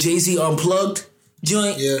the Jay-Z Unplugged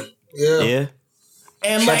joint. Yeah.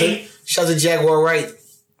 And Shout out to Jaguar Wright.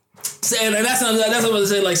 And that's what I'm gonna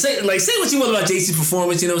say. Like say what you want about Jay-Z's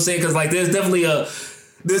performance. You know what I'm saying? Because like there's definitely a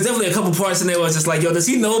couple parts in there where it's just like, yo, does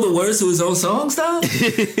he know the words to his own songs, dog?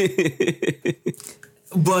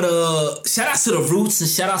 But shout outs to the Roots and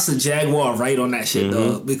shout outs to Jaguar Wright on that shit,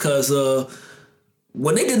 dog. Because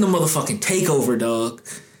when they did the motherfucking takeover, dog,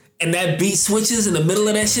 and that beat switches in the middle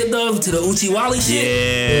of that shit, dog, to the Uchi Wally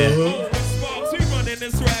shit. Yeah. Sparks, we running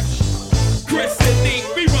this rap shit. Chris and Nick,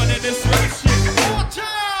 we running this rap shit.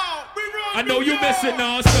 I know you miss it,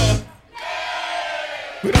 non-stop.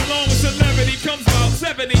 But along with celebrity comes about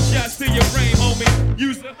 70 shots to your brain, homie.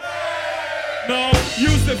 Use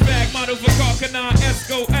the fact, model for Carcanon,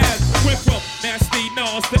 Esco ass. Went from nasty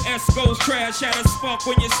Nas to Esco's trash. Had a spunk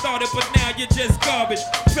when you started, but now you're just garbage.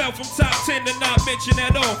 Fell from top 10 to not mention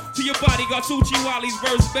at all. To your body, got Uchi Wally's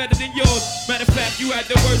verse better than yours. Matter of fact, you had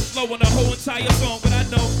the worst flow on the whole entire song, but I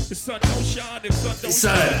know the sun don't shine if sun don't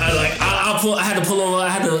Son, shine. I had to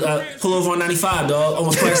pull over on 95, dog.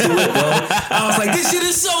 Almost crashed the whip, dog. I was like, this shit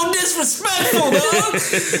is so disrespectful,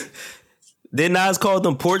 dog. Did Nas call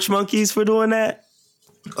them porch monkeys for doing that?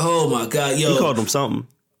 Oh my god, yo. He called them something.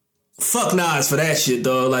 Fuck Nas for that shit,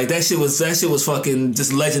 dog. Like that shit was fucking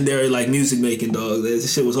just legendary, like music making, dog. That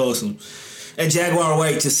shit was awesome. And Jaguar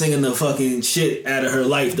Wright just singing the fucking shit out of her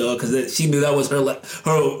life, dog, because she knew that was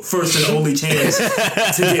her first and only chance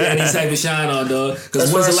to get any type of shine on, dog.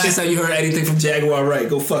 Because when's the last time you heard anything from Jaguar Wright?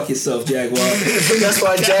 Go fuck yourself, Jaguar. That's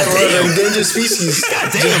why Jaguars are endangered species.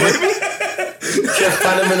 Can't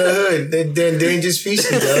find them in the hood. They're endangered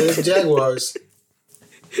species, dog. It's Jaguars.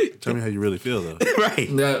 Tell me how you really feel, though. Right.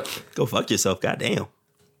 Yeah. Go fuck yourself. Goddamn.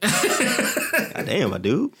 Goddamn, my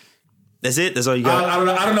dude. That's it? That's all you got? I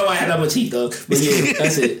don't know why I had that much heat, though. But yeah,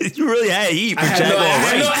 that's it. You really had heat for I Jaguar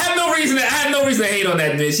Wright. had no reason to hate on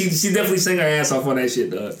that bitch. She definitely sang her ass off on that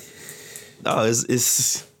shit, dog. No,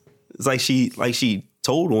 it's like she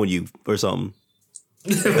told on you or something.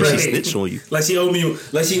 Like Right. she snitched on you. Like she owed me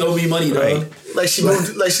money, dog. Right. Like she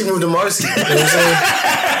moved to Marcy. You know what I'm saying?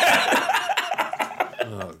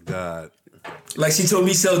 Oh, God. Like she told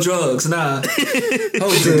me sell drugs. Nah.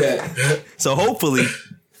 Hold do that. So hopefully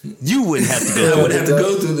you wouldn't have to I go. would have to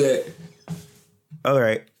go through that. All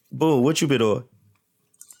right. Boom, what you been on?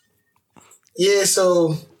 Yeah,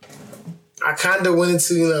 so I kind of went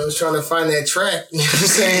into, I was trying to find that track, you know what I'm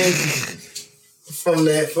saying? from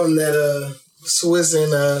that Swiss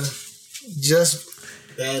and Just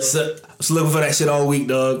battle. So, I was looking for that shit all week,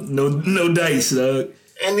 dog. No dice, dog.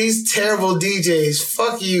 And these terrible DJs,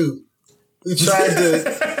 fuck you. We tried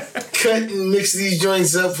to cut and mix these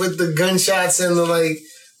joints up with the gunshots and the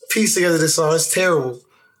piece together of the song. It's terrible.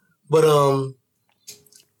 But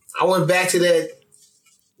I went back to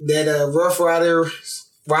that Rough Rider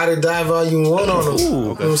Die Volume 1 on them. You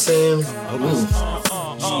know what I'm saying?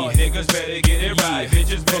 Niggas better get it right.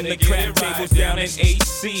 Bitches from the crap tables down in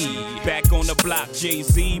AC. Back on the block,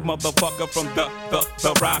 Jay-Z, motherfucker from the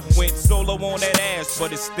Rock. Went solo on that ass,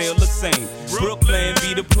 but it's still the same. Brooklyn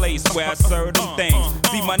be the place where I serve them things.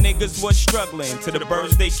 See, my niggas was struggling till the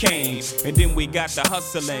birds they came. And then we got the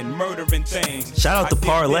hustling, murdering things. Shout out to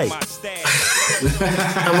Parlay.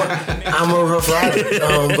 I'm a Rough Rider.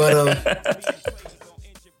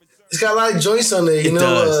 got a lot of joints on there, you It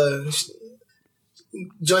know. does.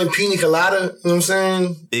 Joint Pina Colada, you know what I'm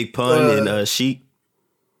saying? Big Pun and Chic.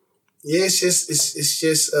 Yeah, it's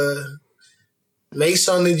just Mace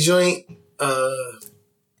on the joint.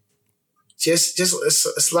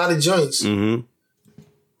 It's a lot of joints. Mm-hmm.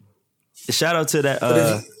 Shout out to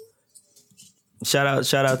that. Shout out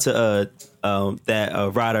to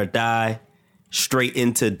that Ride or Die, straight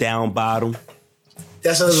into Down Bottom.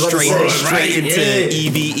 That's what I was about to say. Straight into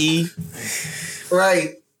EVE.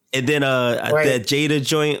 Right. And then that Jada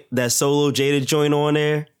joint, that solo Jada joint on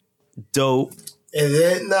there, dope. And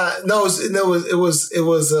then it was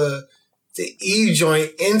the E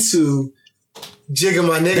joint into Jigga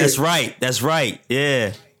My Nigga. That's right.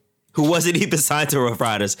 Yeah. Who wasn't even signed to Rough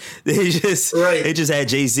Riders. They just had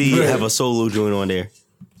Jay-Z have a solo joint on there.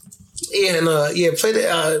 Yeah, and play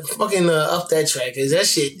the fucking Up That track, cause that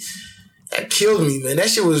shit that killed me, man. That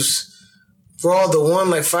shit was Raw the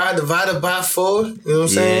 1 like 5 divided by 4. You know what I'm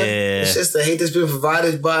saying? Yeah. It's just the hate that's been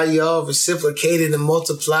provided by y'all, reciprocated and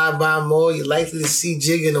multiplied by more. You're likely to see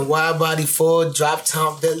Jig in a wide body 4, drop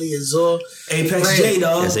top Bentley Azure. Apex J,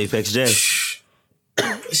 dog. That's Apex J.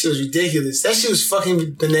 That shit was ridiculous. That shit was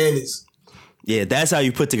fucking bananas. Yeah, that's how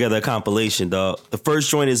you put together a compilation, dog. The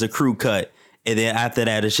first joint is a crew cut, and then after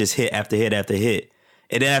that, it's just hit after hit after hit.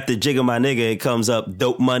 And then after Jigga My Nigga, it comes up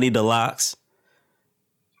Dope Money Deluxe.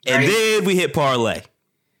 And then we hit Parlay.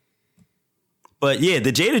 But yeah,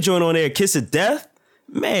 the Jada joint on there, Kiss of Death,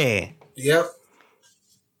 man. Yep.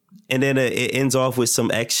 And then it ends off with some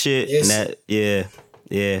X shit. Yes. And that,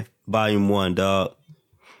 Volume 1, dog.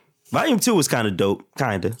 Volume 2 was kind of dope,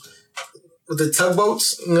 kind of. With the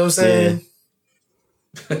tugboats, you know what I'm saying?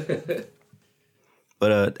 Yeah.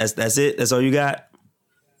 But that's it? That's all you got?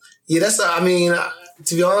 Yeah,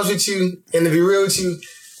 to be honest with you, and to be real with you,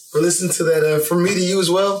 we're listening to that From Me to You as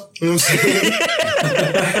well. You know what I'm saying?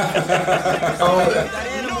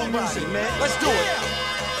 Let's do it.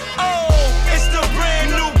 Oh, it's the brand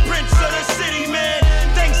new Prince of the City, man.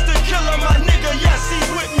 Thanks to Killer, my nigga. Yes, he's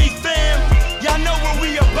with me, fam. Y'all know what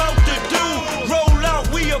we about to do. Roll out,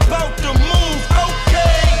 we about to move.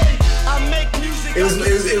 Okay. I make music.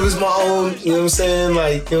 It was my own, you know what I'm saying?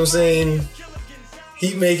 Like, you know what I'm saying?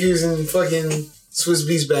 Heat makers and fucking Swiss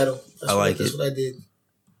Beats battle. That's what I did.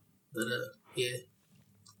 But yeah.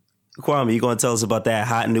 Kwame, you gonna tell us about that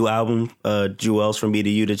hot new album, Jewels From Me to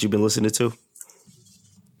You, that you've been listening to?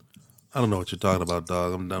 I don't know what you're talking about,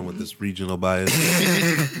 dog. I'm done with this regional bias.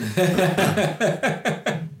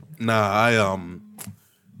 Nah, you know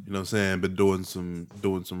what I'm saying, been doing some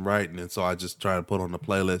writing, and so I just try to put on the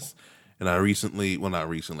playlist. And I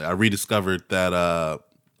rediscovered that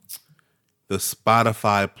the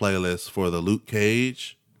Spotify playlist for the Luke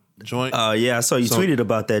Cage joint. Yeah, I saw you tweeted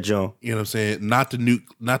about that, Joe. You know what I'm saying? Not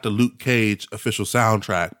the Luke Cage official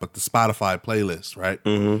soundtrack, but the Spotify playlist, right?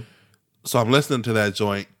 Mm-hmm. So I'm listening to that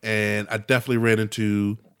joint, and I definitely ran into,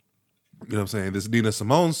 you know what I'm saying, this Nina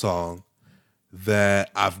Simone song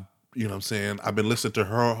that I've been listening to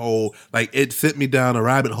her whole, like, it sent me down a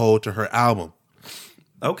rabbit hole to her album.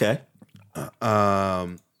 Okay.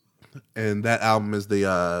 And that album is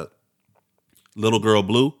the Little Girl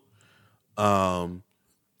Blue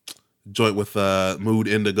joint with Mood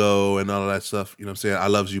Indigo and all of that stuff. You know what I'm saying? I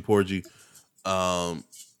Loves You, Porgy. But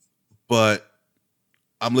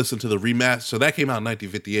I'm listening to the remaster. So that came out in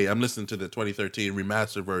 1958. I'm listening to the 2013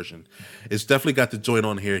 remastered version. It's definitely got the joint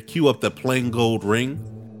on here. Cue up the Plain Gold Ring.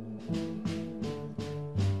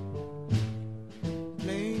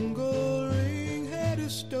 Plain gold ring had a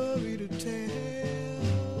story to tell.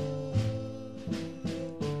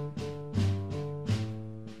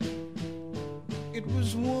 It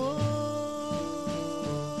was one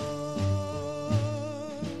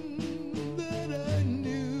that I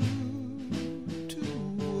knew too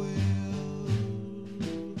well.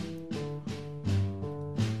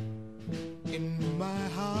 In my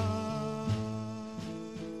heart.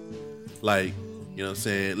 Like, you know what I'm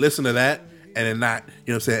saying? Listen to that and then not,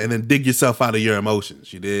 you know what I'm saying? And then dig yourself out of your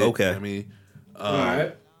emotions. You did? Okay. You know what I mean? All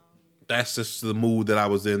right. That's just the mood that I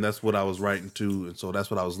was in. That's what I was writing to. And so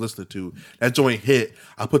that's what I was listening to. That joint hit.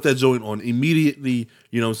 I put that joint on immediately,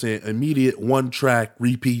 you know what I'm saying? Immediate one track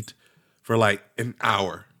repeat for like an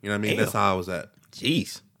hour. You know what I mean? Damn. That's how I was at.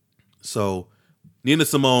 Jeez. So Nina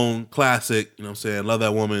Simone, classic. You know what I'm saying? Love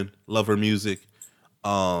that woman. Love her music.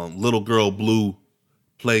 Little Girl Blue,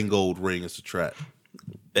 Plain Gold Ring is the track.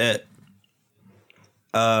 Bet.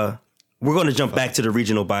 We're going to jump back to the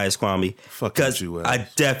regional bias, Kwame. Because I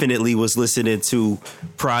definitely was listening to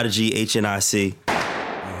Prodigy HNIC.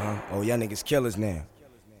 Oh, y'all niggas killers now.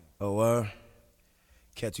 Oh,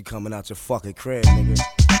 catch you coming out your fucking crib, nigga.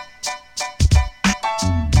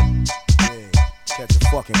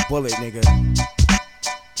 fucking bullet, nigga.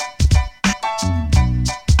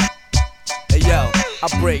 Hey yo,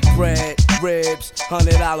 I break bread, ribs,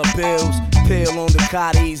 $100 bills, pill on the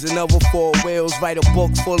cotties and other 4 wheels. Write a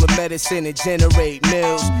book full of medicine and generate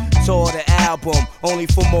mills. Tour the album, only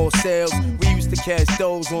for more sales. We used to catch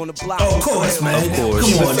those on the block. Oh, of course, man. Of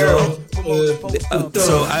course. Come on, bro.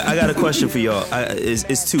 So I got a question for y'all.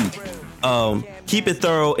 It's two. Keep It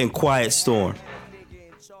Thorough and Quiet Storm.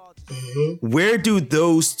 Where do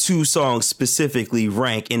those 2 songs specifically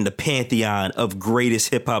rank in the pantheon of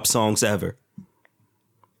greatest hip hop songs ever?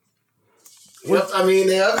 Well, I mean,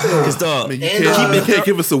 they up there. Cause dog, You can't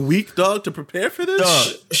give us a week, dog, to prepare for this. dog,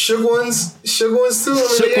 Sugar ones too. I mean,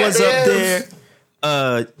 Shook they One's they up have- there.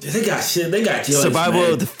 They got shit. They got joints, Survival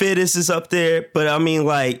man. of the Fittest is up there. But I mean,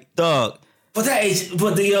 like, dog, But that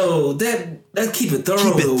Keep It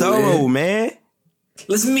Thorough. Keep It though, Thorough, man.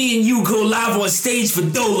 Let's me and you go live on stage for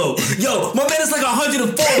Dolo. Yo, my man is like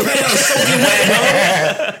 104 pounds soaking wet,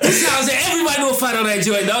 dog. This sounds like everybody know a fight on that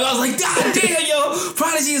joint, dog. I was like, God damn, yo,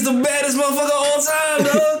 Prodigy is the baddest motherfucker of all time,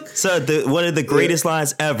 dog. So one of the greatest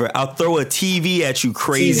lines ever. I'll throw a TV at you,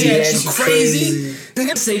 crazy. Yeah, you crazy?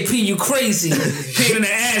 Nigga say P, you crazy. Pain in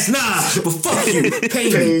the ass, nah, but fuck you, pay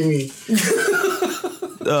me.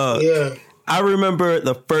 Yeah. I remember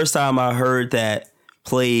the first time I heard that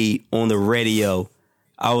played on the radio.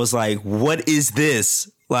 I was like, what is this?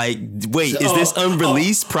 Like, wait, is this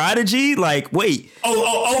unreleased Prodigy? Like, wait.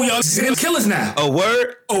 Oh, y'all killers now. A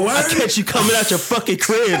word? A word? I catch you coming out your fucking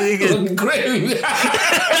crib, nigga.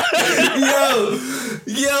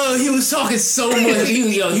 Yo, he was talking so much.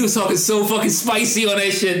 He was talking so fucking spicy on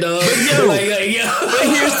that shit, dog. But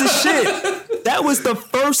here's the shit. That was the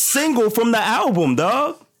first single from the album,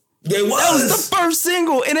 dog. It was. That was the first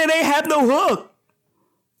single, and it ain't have no hook.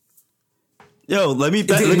 Yo, let me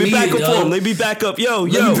back up on him. Let me back up. Yo.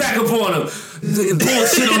 Let me back up on him.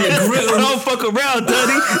 Bullshit on the grill. Don't fuck around,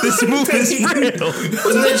 Duddy. This movie's real.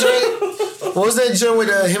 Wasn't that joint? What was that joint with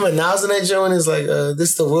him and Nas in that joint? It's like,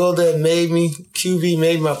 this the world that made me. QB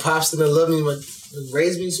made my pops and love me,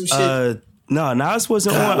 raised me, some shit. No, Nas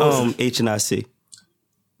wasn't on H&IC.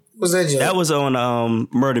 What's that joint? That was on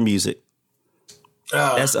Murder Music.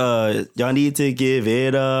 Oh. That's y'all need to give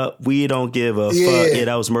it up. We don't give a fuck. Yeah,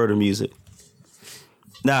 that was Murder Music.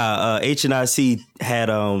 Nah, H&IC had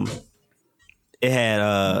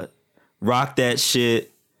Rock That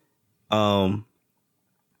Shit.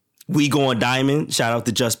 We Going Diamond. Shout out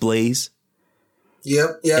to Just Blaze.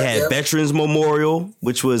 Yep. It had Veterans Memorial,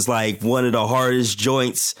 which was like one of the hardest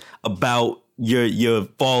joints about your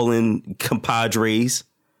fallen compadres.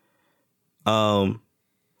 Nori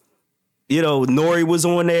was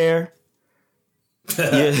on there.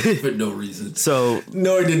 Yeah. For no reason. So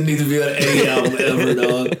Nori didn't need to be on any album ever,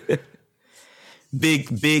 dog. Big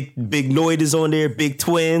Noid is on there. Big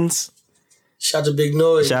Twins. Shout out to Big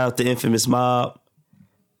Noid. Shout out to Infamous Mob.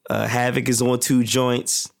 Havoc is on 2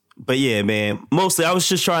 joints. But yeah, man. Mostly I was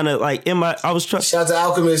just trying to shout out to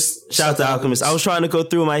Alchemist. Shout out to Alchemist. I was trying to go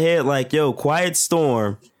through my head like, yo, Quiet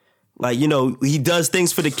Storm. Like, he does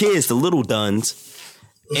things for the kids, the little duns.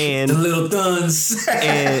 And the little duns.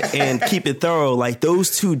 and Keep It Thorough. Like,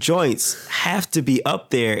 those 2 joints have to be up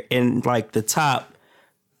there in like the top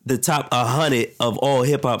 100 of all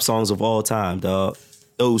hip hop songs of all time, dog.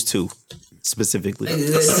 Those 2 specifically.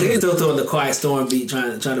 Niggas still throwing the Quiet Storm beat,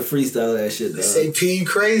 trying to freestyle that shit, dog. They say P, you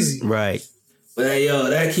crazy. Right. But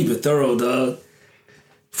that Keep It Thorough, dog.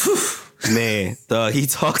 Man, dog, he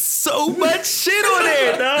talks so much shit on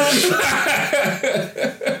there, dog.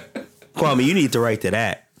 Kwame, you need to write to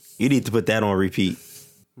that. You need to put that on repeat.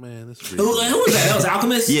 Man, that's Who was that? That was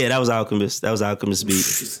Alchemist? Yeah, that was Alchemist. That was Alchemist beat.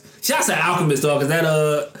 Shouts to Alchemist, dog, because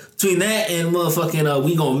that between that and motherfucking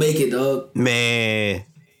We Gonna Make It, dog. Man,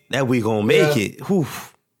 that We Gonna Make It. Whew.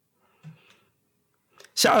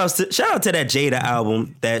 Shout out to that Jada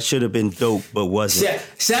album that should have been dope but wasn't.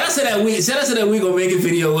 Shout out to that We Gonna Make It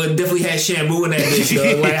video. It definitely had Shampoo in that bitch,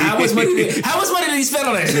 dog. Like how much money did he spend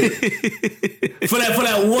on that shit? for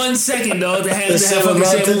that 1 second, dog, to have fucking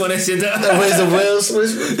Shampoo on that shit, dog. That way the whales the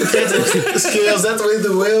scales, that's the way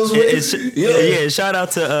the whales went. Yeah, shout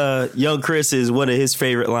out to Young Chris is one of his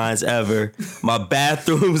favorite lines ever. My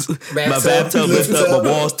bathtub lift up, my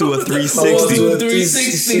walls do a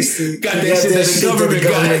 360. Got that shit that the government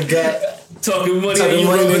got. Talking money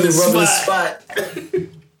in the rubbing spot.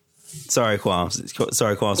 Sorry, Quams.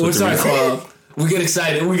 Sorry, Quam. We get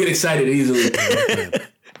excited. Easily.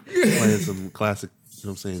 Playing some classic, you know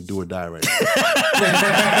what I'm saying, do or die right now.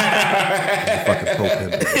 Fucking Pope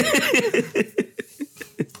him.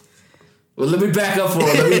 Well, let me back up for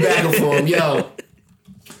him.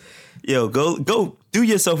 Yo, go do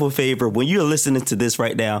yourself a favor. When you're listening to this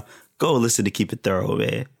right now, go listen to Keep It Thorough,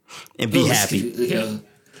 man. And be happy. Yeah.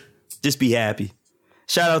 Just be happy.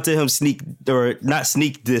 Shout out to him not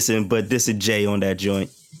sneak dissing, but dissing Jay on that joint.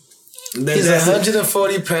 He's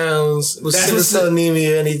 140 pounds with sickle cell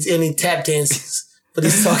anemia and he tap dances. But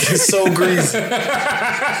he's talking so greasy.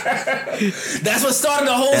 That's what started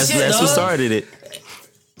the whole shit, That's what started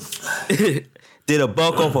it. Did a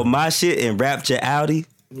buck off of my shit and rapped your Audi?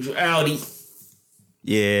 Audi.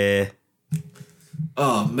 Yeah.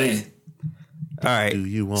 Oh, man. All right. Do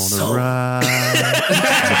you want to ride?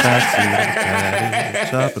 Backseat,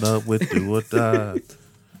 chop it up with do or die.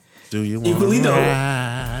 Do you want to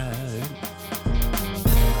ride?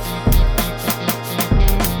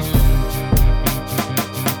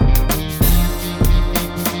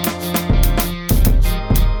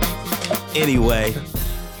 Anyway,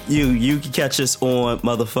 you can catch us on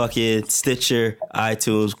motherfucking Stitcher,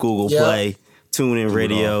 iTunes, Google Play, TuneIn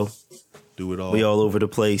Radio. Do it all. We all over the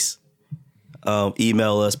place.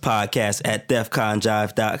 Email us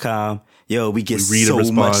podcast@defconjive.com. Yo, we get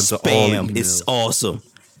so much spam. It's awesome.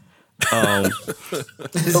 But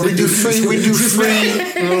we do free. You know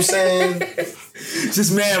what I'm saying?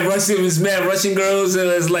 Just mad Russian girls. And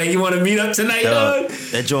it's like, you want to meet up tonight, dog?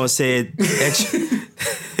 That John said.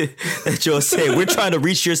 That John said, we're trying to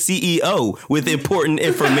reach your CEO with important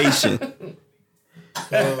information.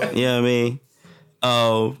 You know what I mean?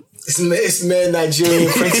 It's mad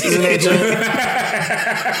Nigerian princes in that joint.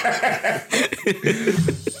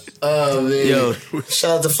 Oh man! Yo,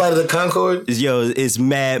 shout out to Flight of the Conchord. Yo, it's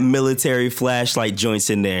mad military flashlight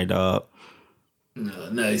joints in there, dog.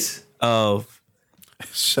 No, nice. Oh,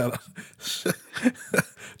 shout out.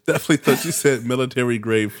 Definitely thought you said military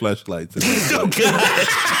grade flashlights. Oh God!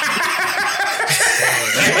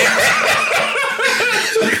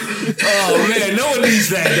 Oh man, no one needs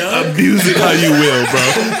that, dog. Abuse it how you will, bro.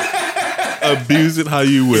 Abuse it how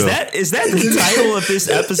you will. Is that the title of this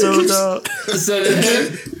episode, dog? So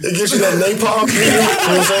it gives you that napalm feeling. You know what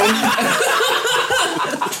I'm saying?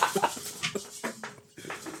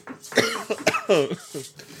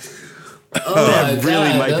 That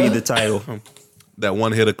really might be the title. That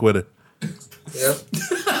one hitter quitter. Yep.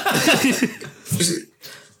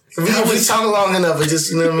 We talk long enough, it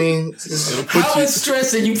just, you know what I mean? How much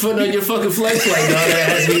stress are you putting on your fucking flashlight, dog? That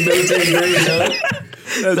has to be military grade, dog.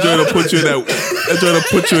 That joint will put you in that. That joint will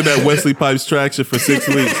put you in that Wesley Pipes traction for 6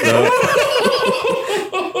 weeks, dog.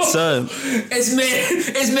 Son, it's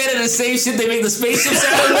made of the same shit they make the spaceships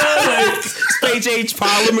out of, like space age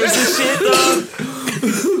polymers and shit, dog.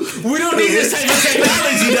 We don't need this type of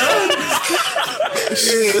technology, dog.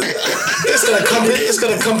 It's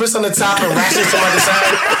gonna compass on the top and ratchet from on the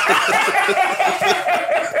side.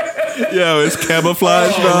 Yo, it's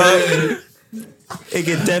camouflage, dog. Man. It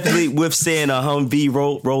can definitely withstand a Humvee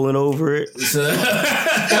rolling over it. IED.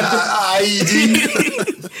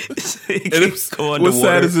 What's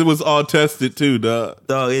sad is it was all tested too, dog.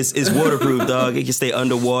 Dog, it's waterproof, dog. It can stay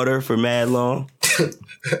underwater for mad long.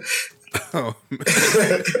 Oh, man.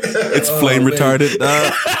 It's flame retardant,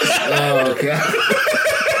 dog. Oh God.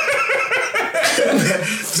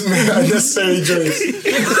 Unnecessary drinks. Did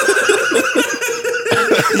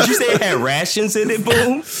you say it had rations in it,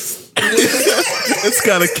 Boom? It's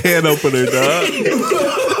got a can opener, dog.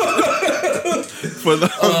 For the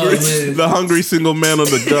hungry single man on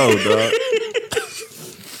the go, dog.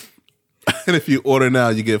 And if you order now,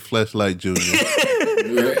 you get Fleshlight Junior.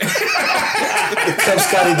 The Cub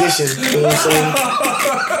Scott edition. You know what I'm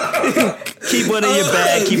saying? Keep one in your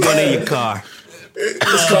bag, keep one in your car.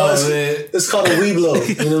 It's called a Weeblo.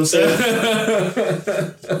 You know what I'm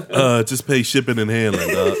saying? Just pay shipping and handling,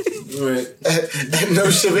 dog. Right. No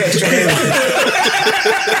shipping, extra handling.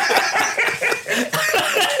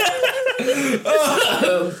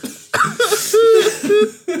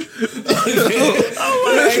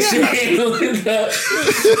 Extra handling.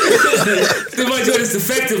 My joint is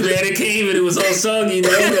defective, man. It came and it was all soggy, you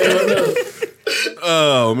know?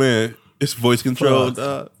 Oh man, it's voice controlled,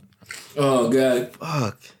 dog. Oh God.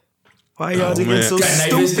 Fuck. Why y'all niggas so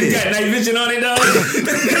stupid? Got night vision on it, dog.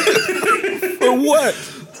 For what?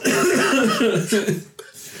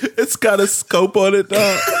 It's got a scope on it,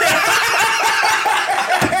 dog.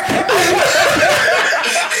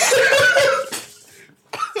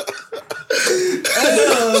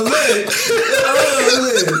 Oh man.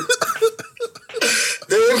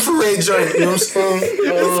 The infrared joint, you know what I'm saying?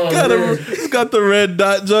 It's got the red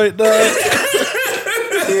dot joint, dog.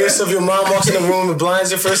 Yeah, so if your mom walks in the room and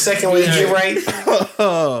blinds you for a second when you get right.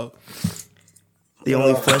 The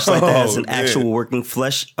only flashlight that has an actual working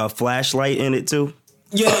flashlight in it too.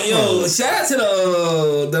 Yo, shout out to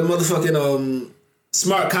the motherfucking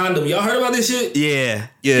smart condom. Y'all heard about this shit? Yeah,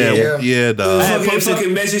 dog. I had posted-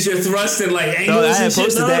 fucking measures your thrust and like angles Dog, I and had shit.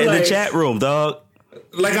 posted dog. that in Like- the chat room, dog.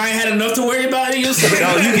 Like I ain't had enough to worry about. You No,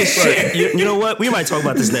 you get shit. You know what? We might talk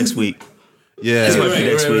about this next week. Yeah, This might be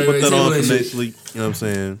next week. put that on for Simulation. next week. You know what I'm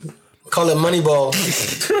saying? Call it Moneyball.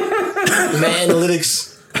 Mad analytics.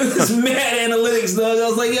 It's mad analytics, dog. I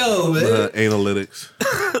was like, yo, man. Analytics.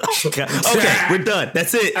 Okay, we're done.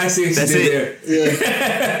 That's it. I see what That's you it. did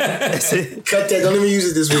there. That's it. Cut that. Don't even use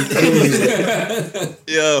it this week. Don't even use it.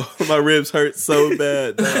 Yo, my ribs hurt so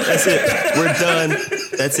bad. That's it. We're done.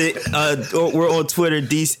 That's it. We're on Twitter at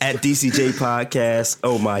DCJ Podcast.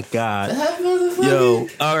 Oh my God. Yo,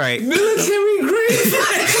 all right. Military green.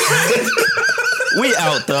 We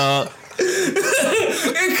out, dog.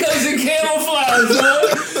 It comes in camouflage, dog.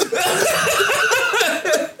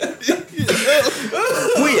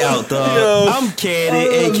 We out, dog. I'm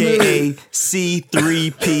Cannon, aka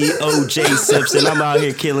C3POJ Simpson. I'm out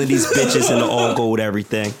here killing these bitches in the all gold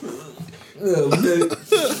everything.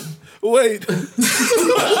 Wait.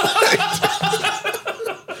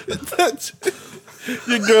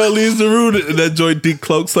 Your girl leaves the room and that joint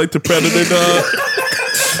decloaks like the Predator, dog.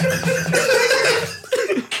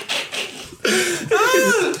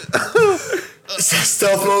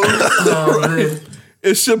 Stealth mode. Oh, man.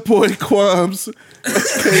 It's your boy Quams, aka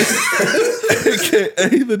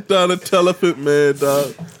the Donatello Man,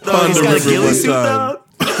 dog. Dog, he's Pond the got a river ghillie one suit, time. dog.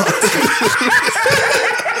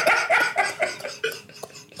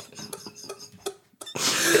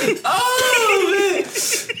 Oh man!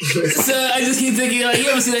 So I just keep thinking, like, you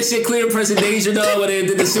ever see that shit Clear Impression Danger, dog, where they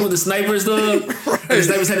did the shit with the snipers, dog? The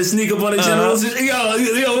snipers had to sneak up on the generals. Yo,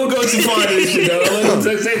 we'll go too far into this shit, dog.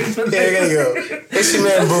 Yeah, I gotta go. It's your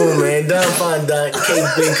man Boom, man. Don Fine Don.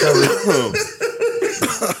 Cake been covered.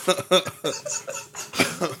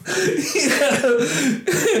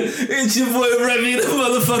 It's your boy Remy, the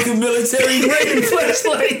motherfucking military grade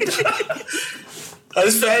flashlight. I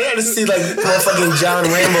just see like motherfucking John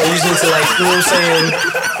Rambo using it to, like, you know what I'm saying?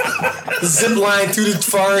 Zip line through the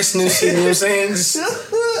forest and shit, you know what I'm saying? Just,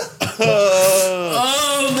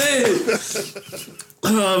 Oh man.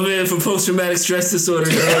 Oh man, for post-traumatic stress disorder,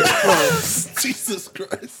 dog. Jesus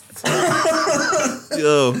Christ.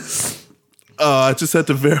 Yo. I just had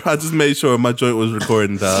to I just made sure my joint was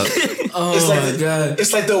recording, dog. Oh it's like my god.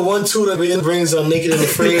 It's like the 1-2 that Ben brings on Naked and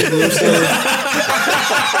Afraid, you know what I'm saying?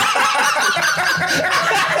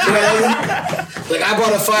 You know, like, I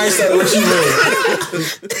bought a fire starter, what you bring?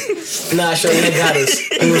 Nah, sure, I got us.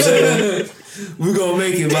 You know what I'm saying? We gonna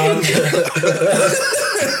make it, man.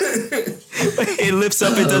 It lifts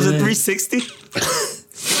up and does a 360.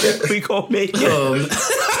 We gonna make it.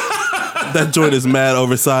 That joint is mad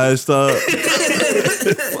oversized, dog.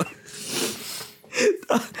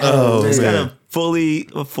 It's got man.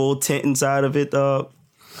 a full tent inside of it, dog.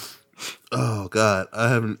 Oh God, I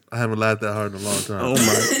haven't laughed that hard in a long time. Oh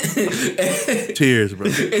my! Tears, bro.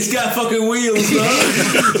 It's got fucking wheels, dog.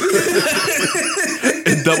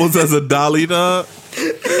 It doubles as a dolly, dog.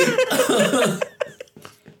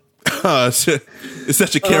 Oh shit! Is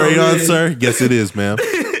that your carry-on, man. sir? Yes, it is, ma'am.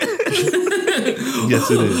 Yes,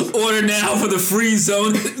 it is. Order now for the free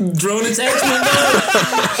zone drone attachment,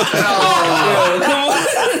 dog.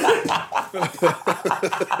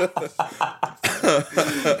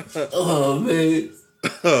 Oh man.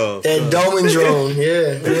 That Dolman drone,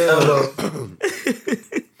 yeah.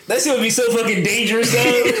 That shit would be so fucking dangerous,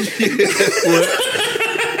 though.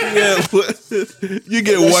 Yeah, what? You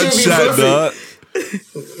get That one should be shot, perfect. dog.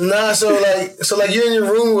 Nah, so like you're in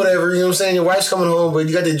your room or whatever, you know what I'm saying? Your wife's coming home, but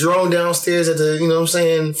you got the drone downstairs at the, you know what I'm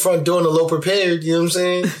saying, front door and the low prepared, you know what I'm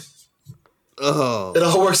saying? Oh, It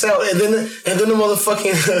all works out. And then the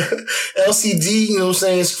motherfucking LCD, you know what I'm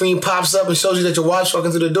saying, screen pops up and shows you that your wife's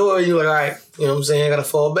walking through the door, and you're like, all right, you know what I'm saying, I gotta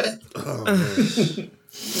fall back. oh man.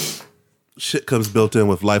 Shit comes built in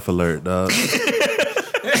with Life Alert, dog.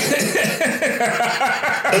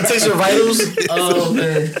 It takes your vitals. Oh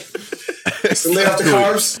man. To lay off the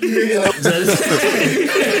carbs.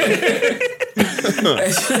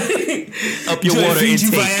 Up your Do I water feed you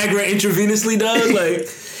intake. Viagra intravenously, dog? Like,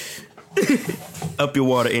 Up your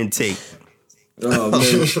water intake. oh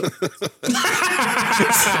man.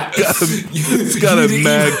 It's got a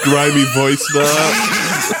mad grimy voice, dog.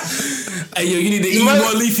 Hey yo, you need to eat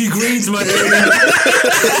more leafy greens, my nigga.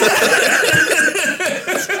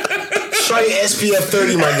 Try your SPF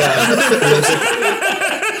 30, my guy. You know what I'm saying?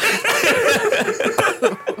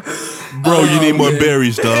 Bro, you need more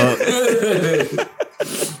berries, dog.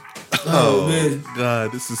 Oh man.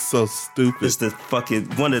 God, this is so stupid. It's the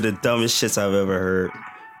fucking one of the dumbest shits I've ever heard.